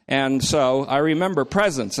 And so I remember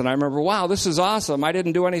presents, and I remember, wow, this is awesome. I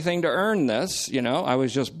didn't do anything to earn this. You know, I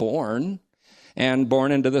was just born, and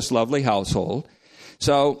born into this lovely household.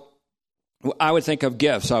 So I would think of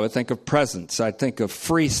gifts. I would think of presents. I'd think of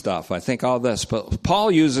free stuff. I think all this. But Paul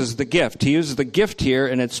uses the gift. He uses the gift here,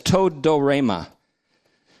 and it's todorema.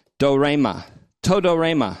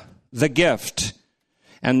 Todorema, the gift.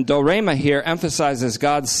 And dorema here emphasizes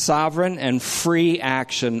God's sovereign and free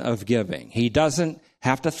action of giving. He doesn't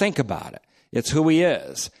have to think about it. It's who he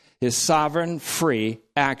is, his sovereign, free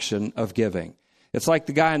action of giving. It's like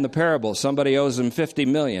the guy in the parable. Somebody owes him $50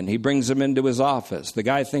 million. He brings him into his office. The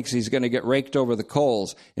guy thinks he's going to get raked over the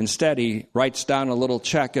coals. Instead, he writes down a little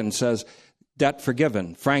check and says, debt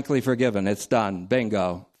forgiven, frankly forgiven. It's done.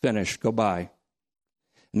 Bingo. Finished. Go bye.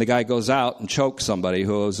 And the guy goes out and chokes somebody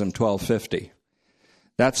who owes him $12.50.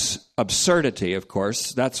 That's absurdity, of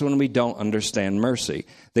course. That's when we don't understand mercy.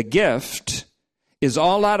 The gift is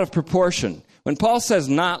all out of proportion. When Paul says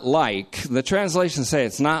not like, the translations say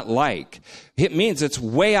it's not like. It means it's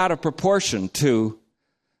way out of proportion to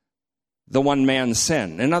the one man's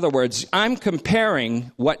sin. In other words, I'm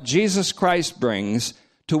comparing what Jesus Christ brings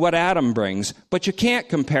to what Adam brings, but you can't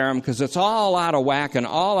compare them because it's all out of whack and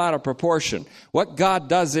all out of proportion. What God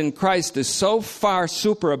does in Christ is so far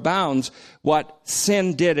superabounds what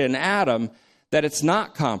sin did in Adam that it's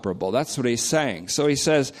not comparable. That's what he's saying. So he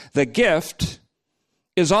says the gift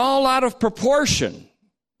is all out of proportion,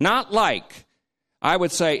 not like. I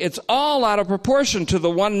would say it's all out of proportion to the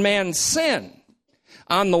one man's sin.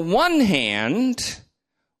 On the one hand,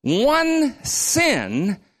 one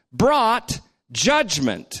sin brought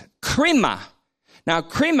judgment, krima. Now,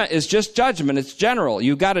 krima is just judgment. It's general.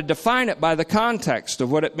 You've got to define it by the context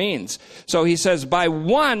of what it means. So he says, by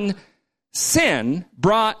one sin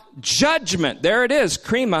brought judgment. There it is,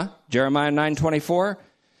 krima, Jeremiah 9:24.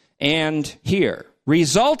 And here,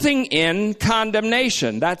 resulting in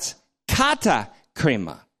condemnation. That's kata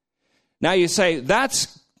krima. Now you say,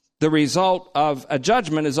 that's the result of a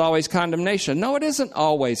judgment is always condemnation. No, it isn't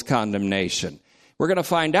always condemnation. We're going to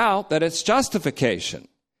find out that it's justification.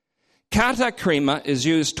 Kata krima is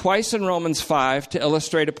used twice in Romans 5 to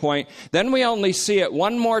illustrate a point. Then we only see it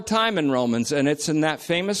one more time in Romans, and it's in that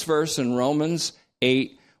famous verse in Romans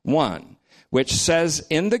 8:1, which says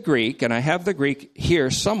in the Greek, and I have the Greek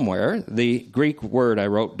here somewhere, the Greek word I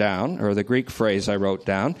wrote down, or the Greek phrase I wrote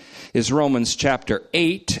down, is Romans chapter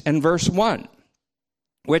 8 and verse 1,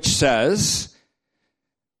 which says,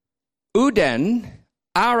 Uden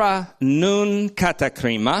ara nun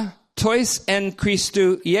katakrima, tois en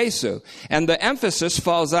Christu Jesu. And the emphasis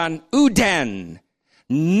falls on uden.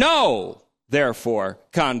 No, therefore,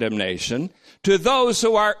 condemnation to those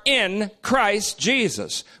who are in Christ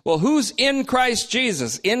Jesus. Well, who's in Christ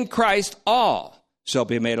Jesus? In Christ all shall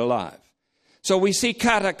be made alive. So we see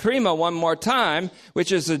katakrima one more time,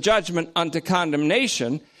 which is a judgment unto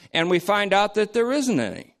condemnation, and we find out that there isn't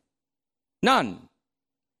any. None.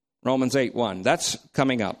 Romans 8:1. That's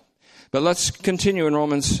coming up. But let's continue in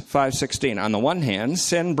Romans 5:16. On the one hand,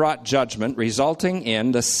 sin brought judgment, resulting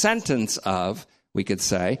in the sentence of, we could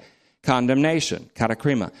say, condemnation,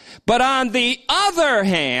 katakrima. But on the other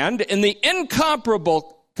hand, in the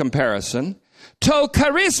incomparable comparison, to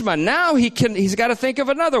charisma. Now he's got to think of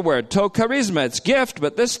another word. To charisma. It's gift,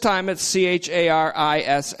 but this time it's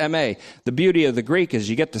charisma. The beauty of the Greek is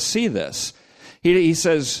you get to see this. He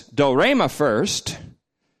says dorema first.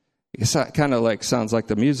 It kind of like sounds like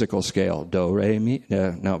the musical scale. Do, re, mi.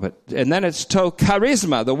 And then it's to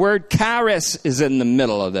charisma. The word charis is in the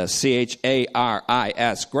middle of this.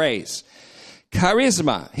 charis, grace.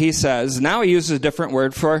 Charisma, he says. Now he uses a different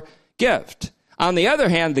word for gift. On the other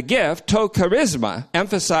hand, the gift, to charisma,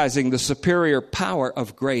 emphasizing the superior power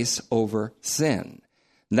of grace over sin.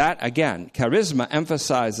 That, again, charisma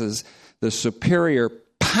emphasizes the superior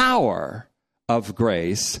power of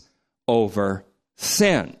grace over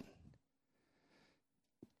sin.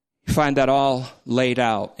 You find that all laid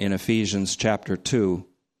out in Ephesians chapter 2.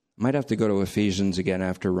 Might have to go to Ephesians again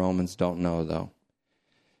after Romans, don't know though.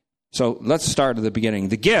 So let's start at the beginning.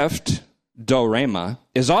 The gift, dorema,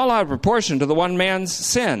 is all out of proportion to the one man's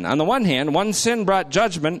sin. On the one hand, one sin brought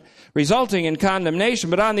judgment, resulting in condemnation.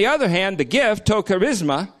 But on the other hand, the gift, to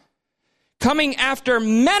charisma, coming after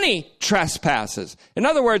many trespasses. In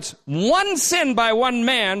other words, one sin by one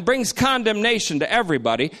man brings condemnation to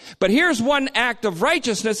everybody. But here's one act of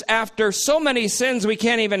righteousness after so many sins we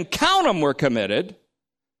can't even count them were committed.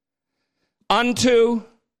 Unto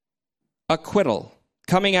acquittal.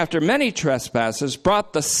 Coming after many trespasses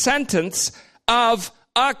brought the sentence of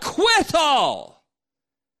acquittal.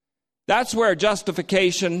 That's where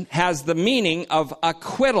justification has the meaning of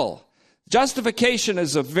acquittal. Justification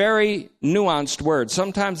is a very nuanced word.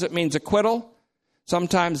 Sometimes it means acquittal.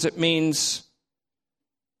 Sometimes it means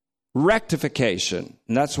rectification.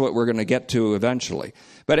 And that's what we're going to get to eventually.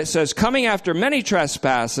 But it says, coming after many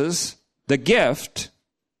trespasses, the gift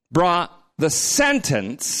brought the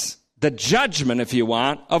sentence, the judgment, if you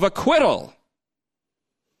want, of acquittal.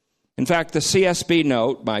 In fact, the CSB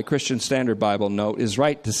note, my Christian Standard Bible note, is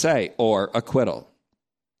right to say, or acquittal.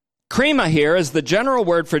 Krima here is the general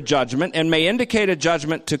word for judgment and may indicate a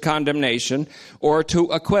judgment to condemnation or to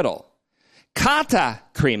acquittal. Kata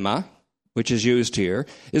krima, which is used here,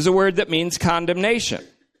 is a word that means condemnation.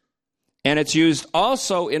 And it's used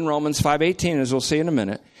also in Romans 5:18, as we'll see in a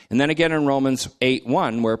minute, and then again in Romans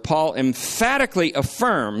 8:1, where Paul emphatically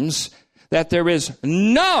affirms that there is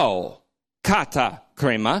no kata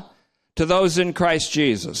krima to those in Christ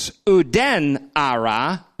Jesus. Uden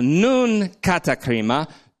ara nun kata krima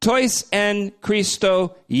tois en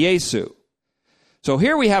Christo Jesu. So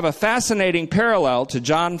here we have a fascinating parallel to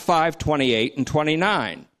John 5:28 and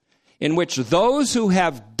 29, in which those who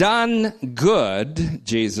have done good,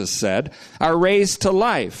 Jesus said, are raised to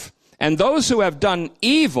life. And those who have done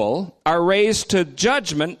evil are raised to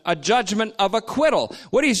judgment, a judgment of acquittal.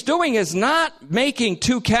 What he's doing is not making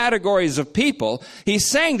two categories of people. He's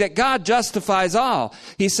saying that God justifies all.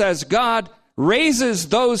 He says God raises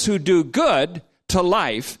those who do good to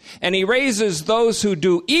life, and he raises those who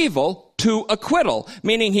do evil to acquittal,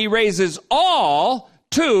 meaning he raises all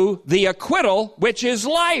to the acquittal, which is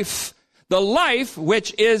life. The life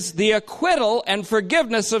which is the acquittal and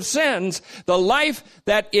forgiveness of sins, the life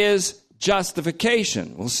that is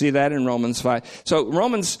justification. We'll see that in Romans 5. So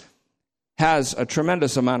Romans has a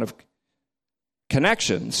tremendous amount of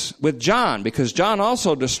connections with John, because John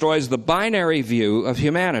also destroys the binary view of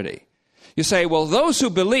humanity. You say, well, those who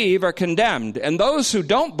believe are condemned, and those who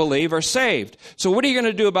don't believe are saved. So what are you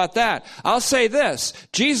going to do about that? I'll say this.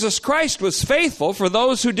 Jesus Christ was faithful for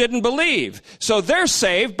those who didn't believe. So they're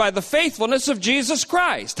saved by the faithfulness of Jesus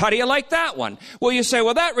Christ. How do you like that one? Well, you say,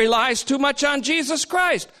 well, that relies too much on Jesus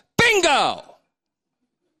Christ. Bingo!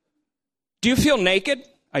 Do you feel naked?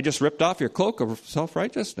 I just ripped off your cloak of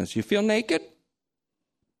self-righteousness. You feel naked?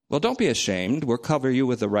 Well, don't be ashamed. We'll cover you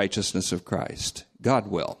with the righteousness of Christ. God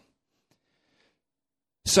will.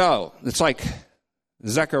 So, it's like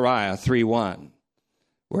Zechariah 3:1,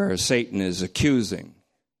 where Satan is accusing.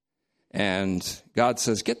 And God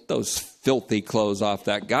says, get those filthy clothes off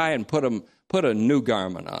that guy and put a new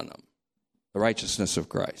garment on him. The righteousness of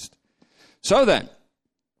Christ. So then,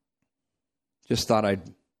 just thought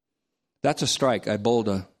that's a strike. I bowled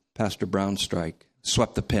a Pastor Brown strike.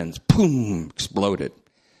 Swept the pins. Boom! Exploded.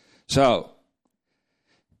 So,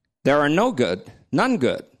 there are none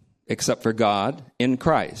good, except for God in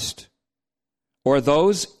Christ, or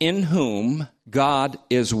those in whom God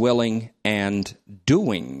is willing and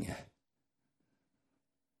doing.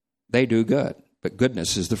 They do good, but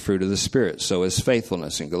goodness is the fruit of the Spirit. So is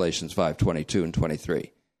faithfulness in Galatians 5:22 and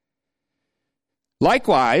 23.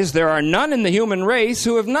 Likewise, there are none in the human race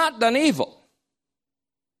who have not done evil.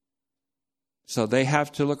 So they have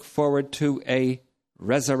to look forward to a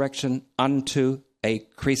resurrection unto a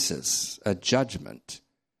crisis, a judgment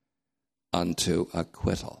unto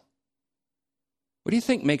acquittal. What do you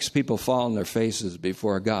think makes people fall on their faces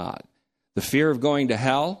before God? The fear of going to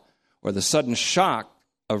hell, or the sudden shock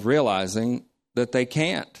of realizing that they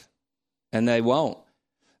can't and they won't?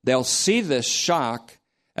 They'll see this shock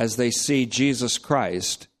as they see Jesus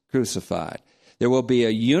Christ crucified. There will be a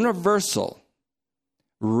universal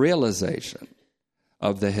realization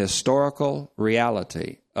of the historical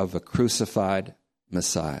reality of a crucified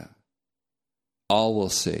Messiah. All will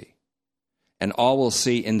see. And all will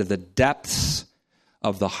see into the depths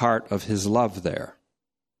of the heart of his love there.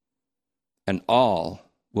 And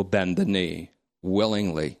all will bend the knee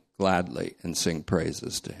willingly, gladly, and sing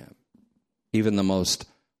praises to him. Even the most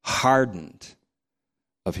hardened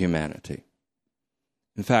of humanity.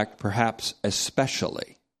 In fact, perhaps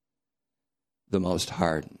especially the most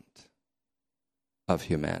hardened of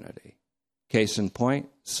humanity. Case in point,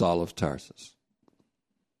 Saul of Tarsus.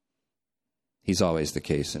 He's always the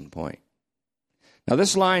case in point. Now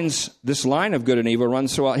this line of good and evil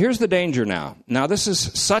runs throughout. Here's the danger now. Now this is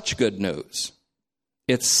such good news.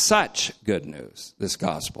 It's such good news, this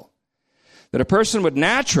gospel, that a person would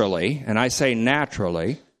naturally, and I say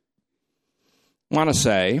naturally, want to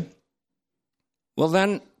say, well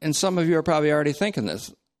then, and some of you are probably already thinking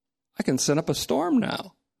this, I can send up a storm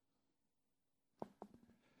now.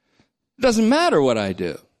 It doesn't matter what I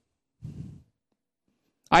do.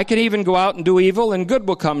 I can even go out and do evil, and good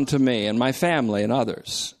will come to me and my family and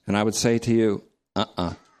others. And I would say to you,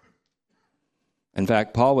 In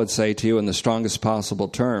fact, Paul would say to you in the strongest possible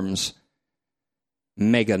terms,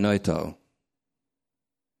 meganoito.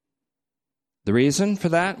 The reason for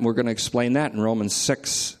that, we're going to explain that in Romans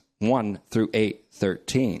 6:1 through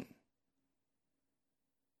 8:13.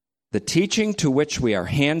 The teaching to which we are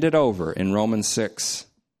handed over in Romans 6,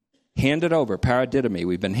 handed over, paradidomi,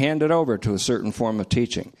 we've been handed over to a certain form of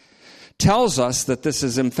teaching, tells us that this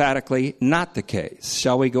is emphatically not the case.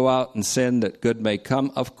 Shall we go out and sin that good may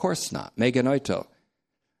come? Of course not. Meganoito.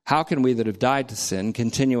 How can we that have died to sin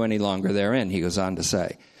continue any longer therein? He goes on to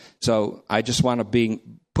say. So I just want to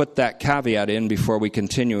put that caveat in before we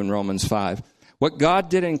continue in Romans 5. What God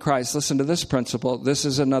did in Christ, listen to this principle. This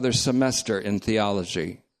is another semester in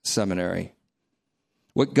theology seminary.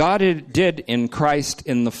 What God did in Christ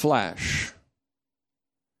in the flesh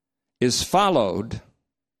is followed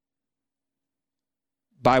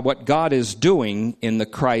by what God is doing in the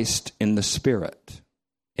Christ in the Spirit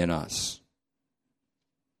in us.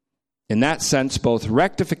 In that sense, both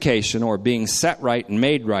rectification, or being set right and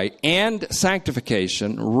made right, and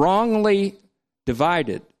sanctification, wrongly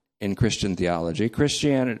divided in Christian theology,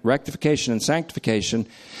 Christianity, rectification and sanctification,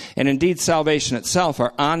 and indeed salvation itself,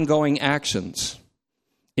 are ongoing actions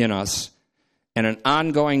in us and an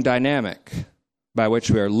ongoing dynamic by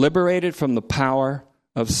which we are liberated from the power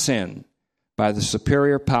of sin by the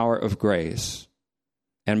superior power of grace,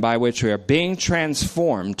 and by which we are being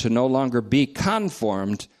transformed to no longer be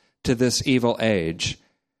conformed to this evil age,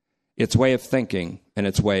 its way of thinking and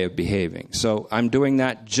its way of behaving. So I'm doing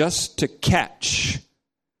that just to catch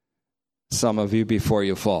some of you before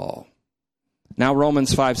you fall. Now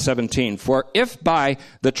Romans 5:17, for if by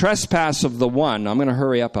the trespass of the one, I'm going to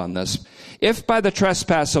hurry up on this, if by the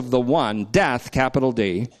trespass of the one, death, capital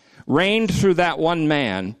D, reigned through that one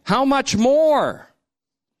man, how much more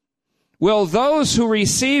will those who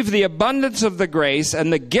receive the abundance of the grace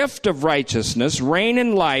and the gift of righteousness reign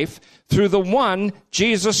in life through the one,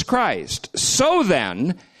 Jesus Christ? So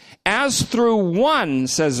then, as through one,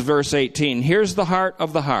 says verse 18, here's the heart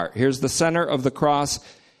of the heart. Here's the center of the cross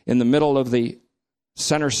in the middle of the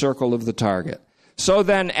center circle of the target. So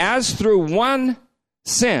then, as through one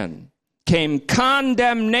sin came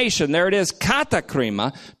condemnation, there it is,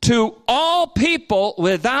 katakrima, to all people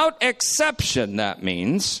without exception, that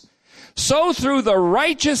means, so through the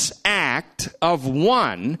righteous act of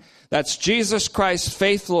one, that's Jesus Christ's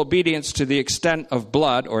faithful obedience to the extent of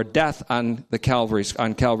blood or death on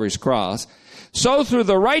Calvary's cross, so through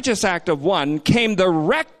the righteous act of one came the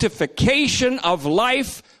rectification of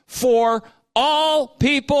life for all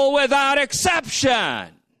people without exception.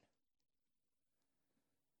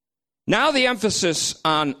 Now the emphasis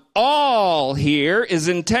on all here is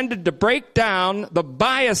intended to break down the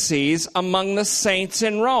biases among the saints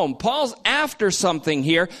in Rome. Paul's after something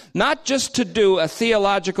here, not just to do a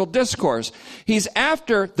theological discourse. He's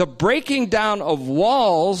after the breaking down of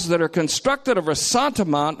walls that are constructed of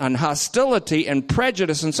ressentiment and hostility and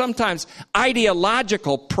prejudice and sometimes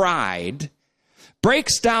ideological pride.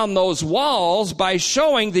 Breaks down those walls by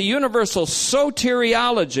showing the universal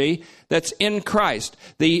soteriology that's in Christ.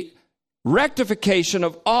 The rectification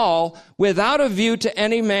of all without a view to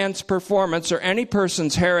any man's performance or any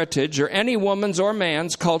person's heritage or any woman's or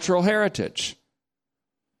man's cultural heritage.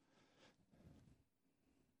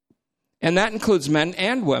 And that includes men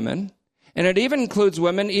and women. And it even includes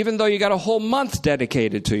women, even though you got a whole month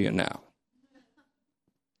dedicated to you now.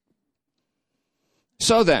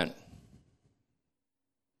 So then,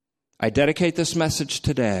 I dedicate this message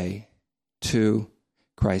today to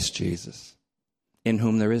Christ Jesus, in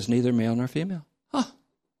whom there is neither male nor female. Huh.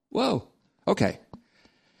 Whoa. Okay.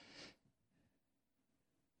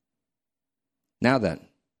 Now then,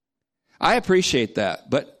 I appreciate that,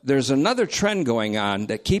 but there's another trend going on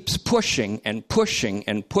that keeps pushing and pushing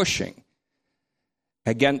and pushing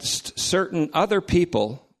against certain other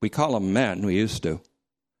people. We call them men, we used to.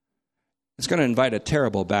 It's going to invite a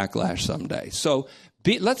terrible backlash someday. So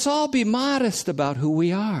let's all be modest about who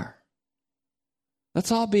we are.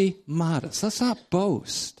 Let's all be modest. Let's not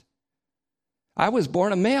boast. I was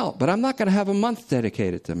born a male, but I'm not going to have a month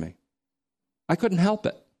dedicated to me. I couldn't help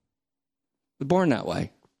it. I was born that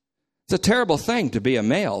way. It's a terrible thing to be a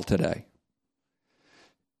male today.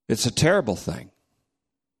 It's a terrible thing.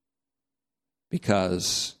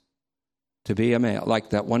 Because to be a male,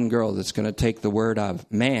 like that one girl that's going to take the word of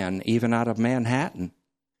man, even out of Manhattan.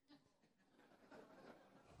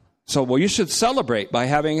 So, well, you should celebrate by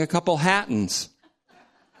having a couple Hattons.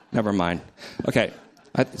 Never mind. Okay.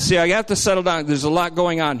 I have to settle down. There's a lot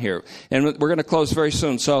going on here. And we're going to close very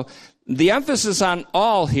soon. So the emphasis on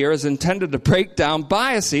all here is intended to break down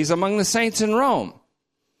biases among the saints in Rome,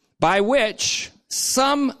 by which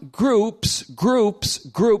some groups,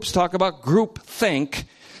 talk about groupthink.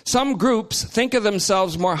 Some groups think of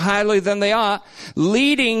themselves more highly than they ought,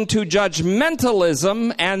 leading to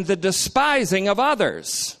judgmentalism and the despising of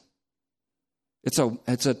others. It's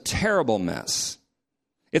a terrible mess.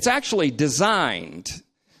 It's actually designed.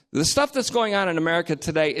 The stuff that's going on in America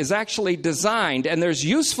today is actually designed, and there's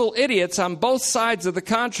useful idiots on both sides of the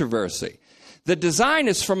controversy. The design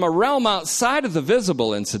is from a realm outside of the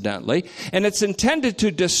visible, incidentally, and it's intended to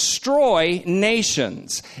destroy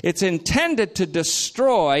nations. It's intended to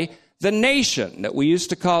destroy the nation that we used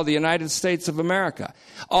to call the United States of America.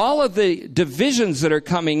 All of the divisions that are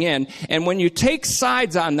coming in, and when you take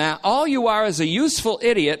sides on that, all you are is a useful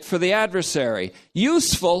idiot for the adversary.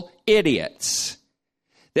 Useful idiots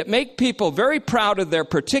that make people very proud of their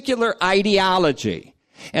particular ideology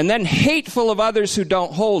and then hateful of others who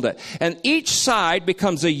don't hold it. And each side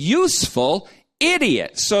becomes a useful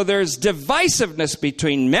idiot. So there's divisiveness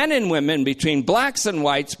between men and women, between blacks and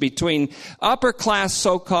whites, between upper class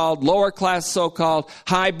so-called, lower class so-called,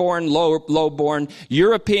 high-born, low-born,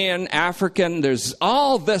 European, African. There's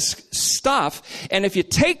all this stuff. And if you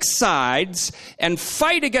take sides and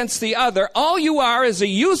fight against the other, all you are is a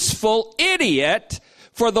useful idiot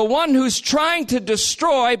for the one who's trying to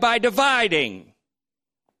destroy by dividing.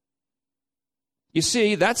 You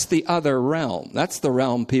see, that's the other realm. That's the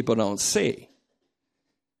realm people don't see.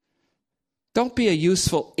 Don't be a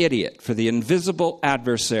useful idiot for the invisible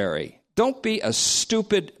adversary. Don't be a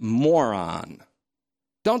stupid moron.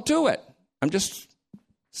 Don't do it. I'm just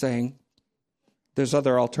saying there's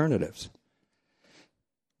other alternatives.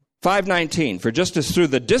 5:19, for just as through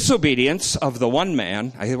the disobedience of the one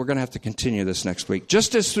man, I think we're going to have to continue this next week,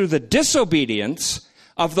 just as through the disobedience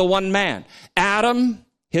of the one man, Adam,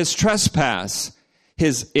 his trespass,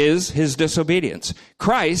 is his disobedience.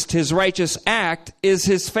 Christ, his righteous act, is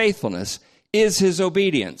his faithfulness, is his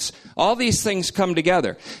obedience. All these things come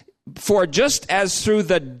together. For just as through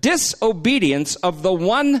the disobedience of the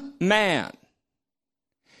one man,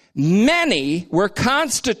 many were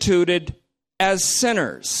constituted as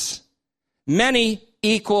sinners. Many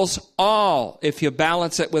equals all, if you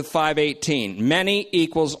balance it with 5:18. Many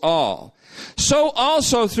equals all. So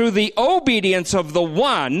also through the obedience of the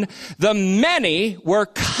one, the many were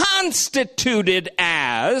constituted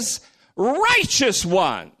as righteous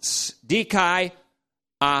ones. Dikai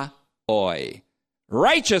aoi.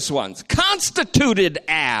 Righteous ones, constituted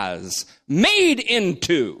as, made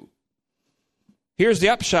into. Here's the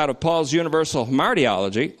upshot of Paul's universal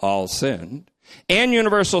hamartiology, all sinned, and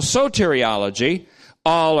universal soteriology,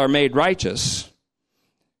 all are made righteous,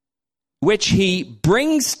 which he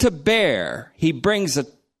brings to bear. He brings a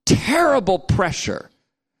terrible pressure.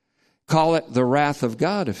 Call it the wrath of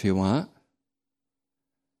God if you want.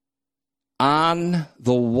 On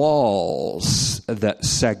the walls that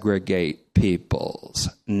segregate peoples,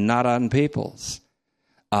 not on peoples,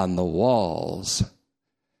 on the walls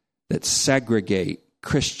that segregate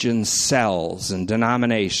Christian cells and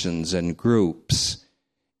denominations and groups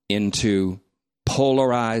into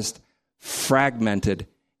polarized, fragmented,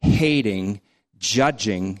 hating,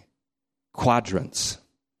 judging quadrants.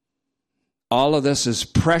 All of this is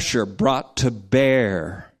pressure brought to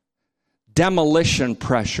bear. Demolition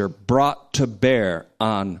pressure brought to bear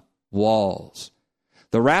on walls.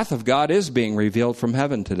 The wrath of God is being revealed from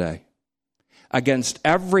heaven today against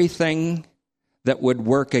everything that would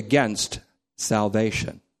work against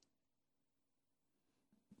salvation.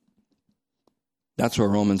 That's where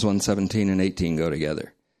Romans 1:17 and 18 go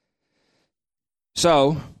together.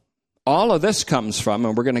 So, all of this comes from,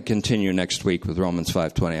 and we're going to continue next week with Romans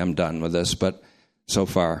 5:20. I'm done with this, but so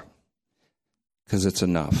far, because it's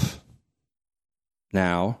enough.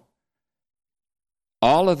 Now,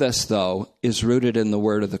 all of this, though, is rooted in the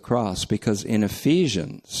word of the cross, because in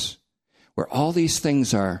Ephesians, where all these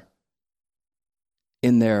things are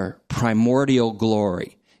in their primordial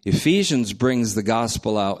glory, Ephesians brings the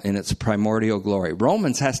gospel out in its primordial glory.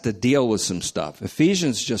 Romans has to deal with some stuff.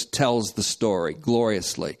 Ephesians just tells the story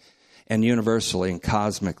gloriously and universally and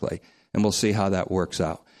cosmically, and we'll see how that works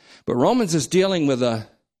out. But Romans is dealing with a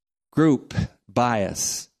group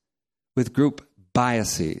bias, with group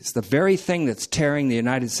biases, the very thing that's tearing the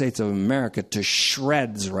United States of America to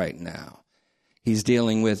shreds right now, he's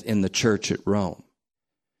dealing with in the church at Rome.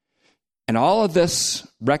 And all of this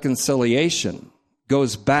reconciliation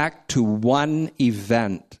goes back to one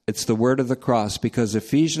event. It's the word of the cross, because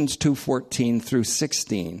Ephesians 2:14 through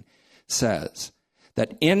 16 says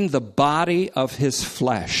that in the body of his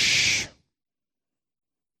flesh,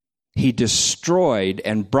 he destroyed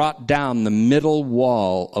and brought down the middle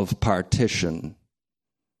wall of partition,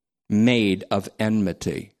 made of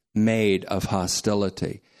enmity, made of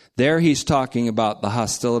hostility. There he's talking about the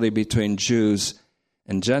hostility between Jews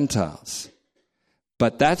and Gentiles.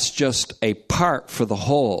 But that's just a part for the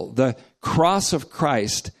whole. The cross of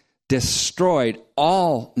Christ destroyed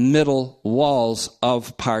all middle walls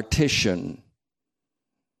of partition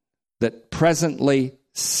that presently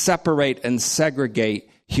separate and segregate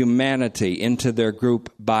humanity into their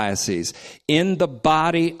group biases. In the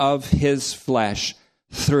body of his flesh,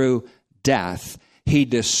 through death, he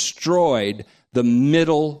destroyed the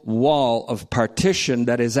middle wall of partition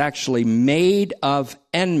that is actually made of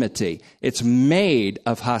enmity. It's made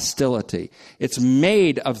of hostility. It's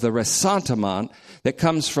made of the ressentiment that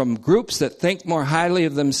comes from groups that think more highly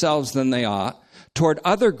of themselves than they ought toward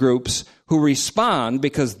other groups who respond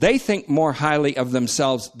because they think more highly of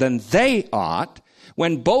themselves than they ought,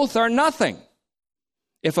 when both are nothing.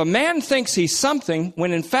 If a man thinks he's something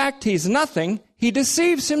when in fact he's nothing, he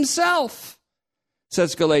deceives himself,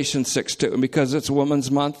 says Galatians 6:2. And because it's Women's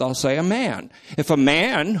Month, I'll say a man. If a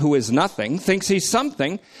man who is nothing thinks he's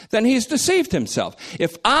something, then he's deceived himself.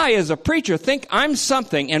 If I, as a preacher, think I'm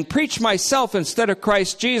something and preach myself instead of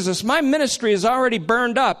Christ Jesus, my ministry is already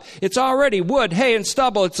burned up. It's already wood, hay, and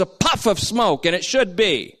stubble. It's a puff of smoke, and it should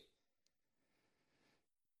be.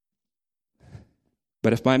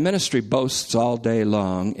 But if my ministry boasts all day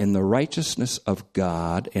long in the righteousness of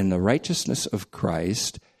God, in the righteousness of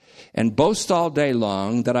Christ, and boast all day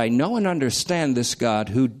long that I know and understand this God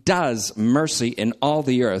who does mercy in all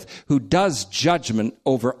the earth, who does judgment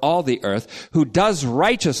over all the earth, who does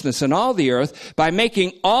righteousness in all the earth by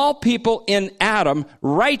making all people in Adam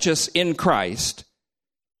righteous in Christ,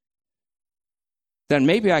 then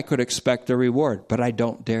maybe I could expect a reward, but I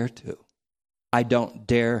don't dare to. I don't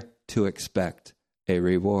dare to expect a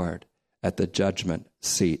reward at the judgment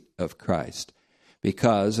seat of Christ.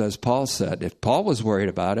 Because, as Paul said, if Paul was worried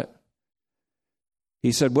about it,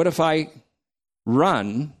 he said, what if I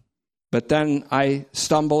run, but then I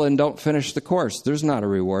stumble and don't finish the course? There's not a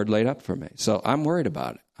reward laid up for me. So I'm worried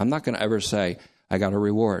about it. I'm not going to ever say, I got a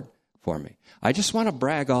reward for me. I just want to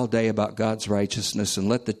brag all day about God's righteousness and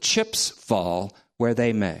let the chips fall where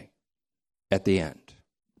they may at the end.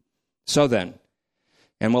 So then,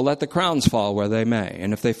 and we'll let the crowns fall where they may.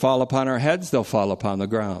 And if they fall upon our heads, they'll fall upon the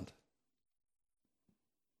ground.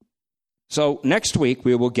 So next week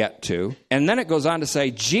we will get to, and then it goes on to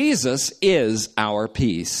say, Jesus is our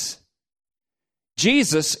peace.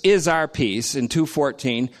 Jesus is our peace in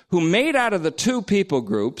 2:14, who made out of the two people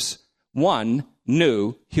groups one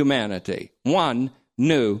new humanity. One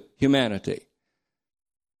new humanity.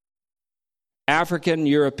 African,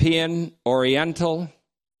 European, Oriental.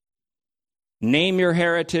 Name your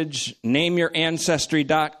heritage, name your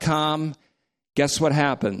ancestry.com. Guess what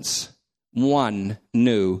happens? One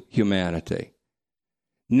new humanity.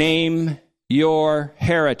 Name your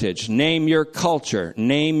heritage, name your culture,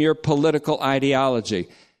 name your political ideology.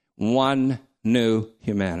 One new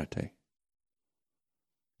humanity.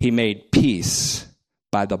 He made peace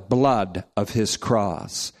by the blood of his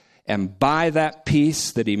cross. And by that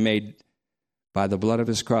peace that he made by the blood of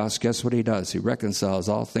his cross, guess what he does? He reconciles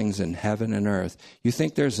all things in heaven and earth. You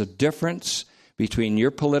think there's a difference between your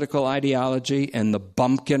political ideology and the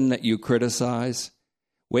bumpkin that you criticize?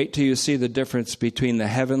 Wait till you see the difference between the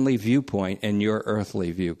heavenly viewpoint and your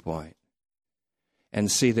earthly viewpoint, and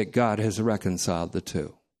see that God has reconciled the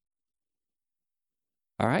two.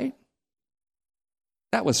 All right?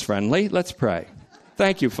 That was friendly. Let's pray.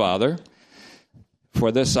 Thank you, Father,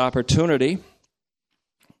 for this opportunity.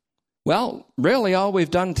 Well, really all we've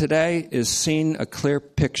done today is seen a clear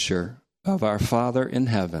picture of our Father in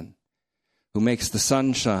heaven, who makes the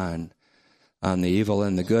sun shine on the evil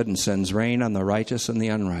and the good and sends rain on the righteous and the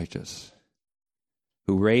unrighteous,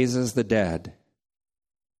 who raises the dead.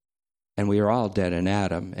 And we are all dead in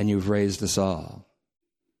Adam, and you've raised us all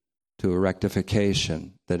to a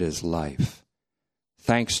rectification that is life.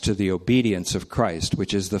 Thanks to the obedience of Christ,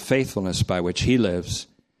 which is the faithfulness by which he lives,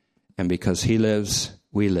 and because he lives,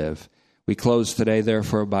 we live. We close today,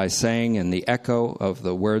 therefore, by saying in the echo of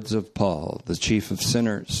the words of Paul, the chief of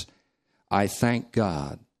sinners, I thank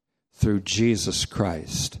God through Jesus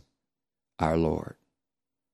Christ, our Lord.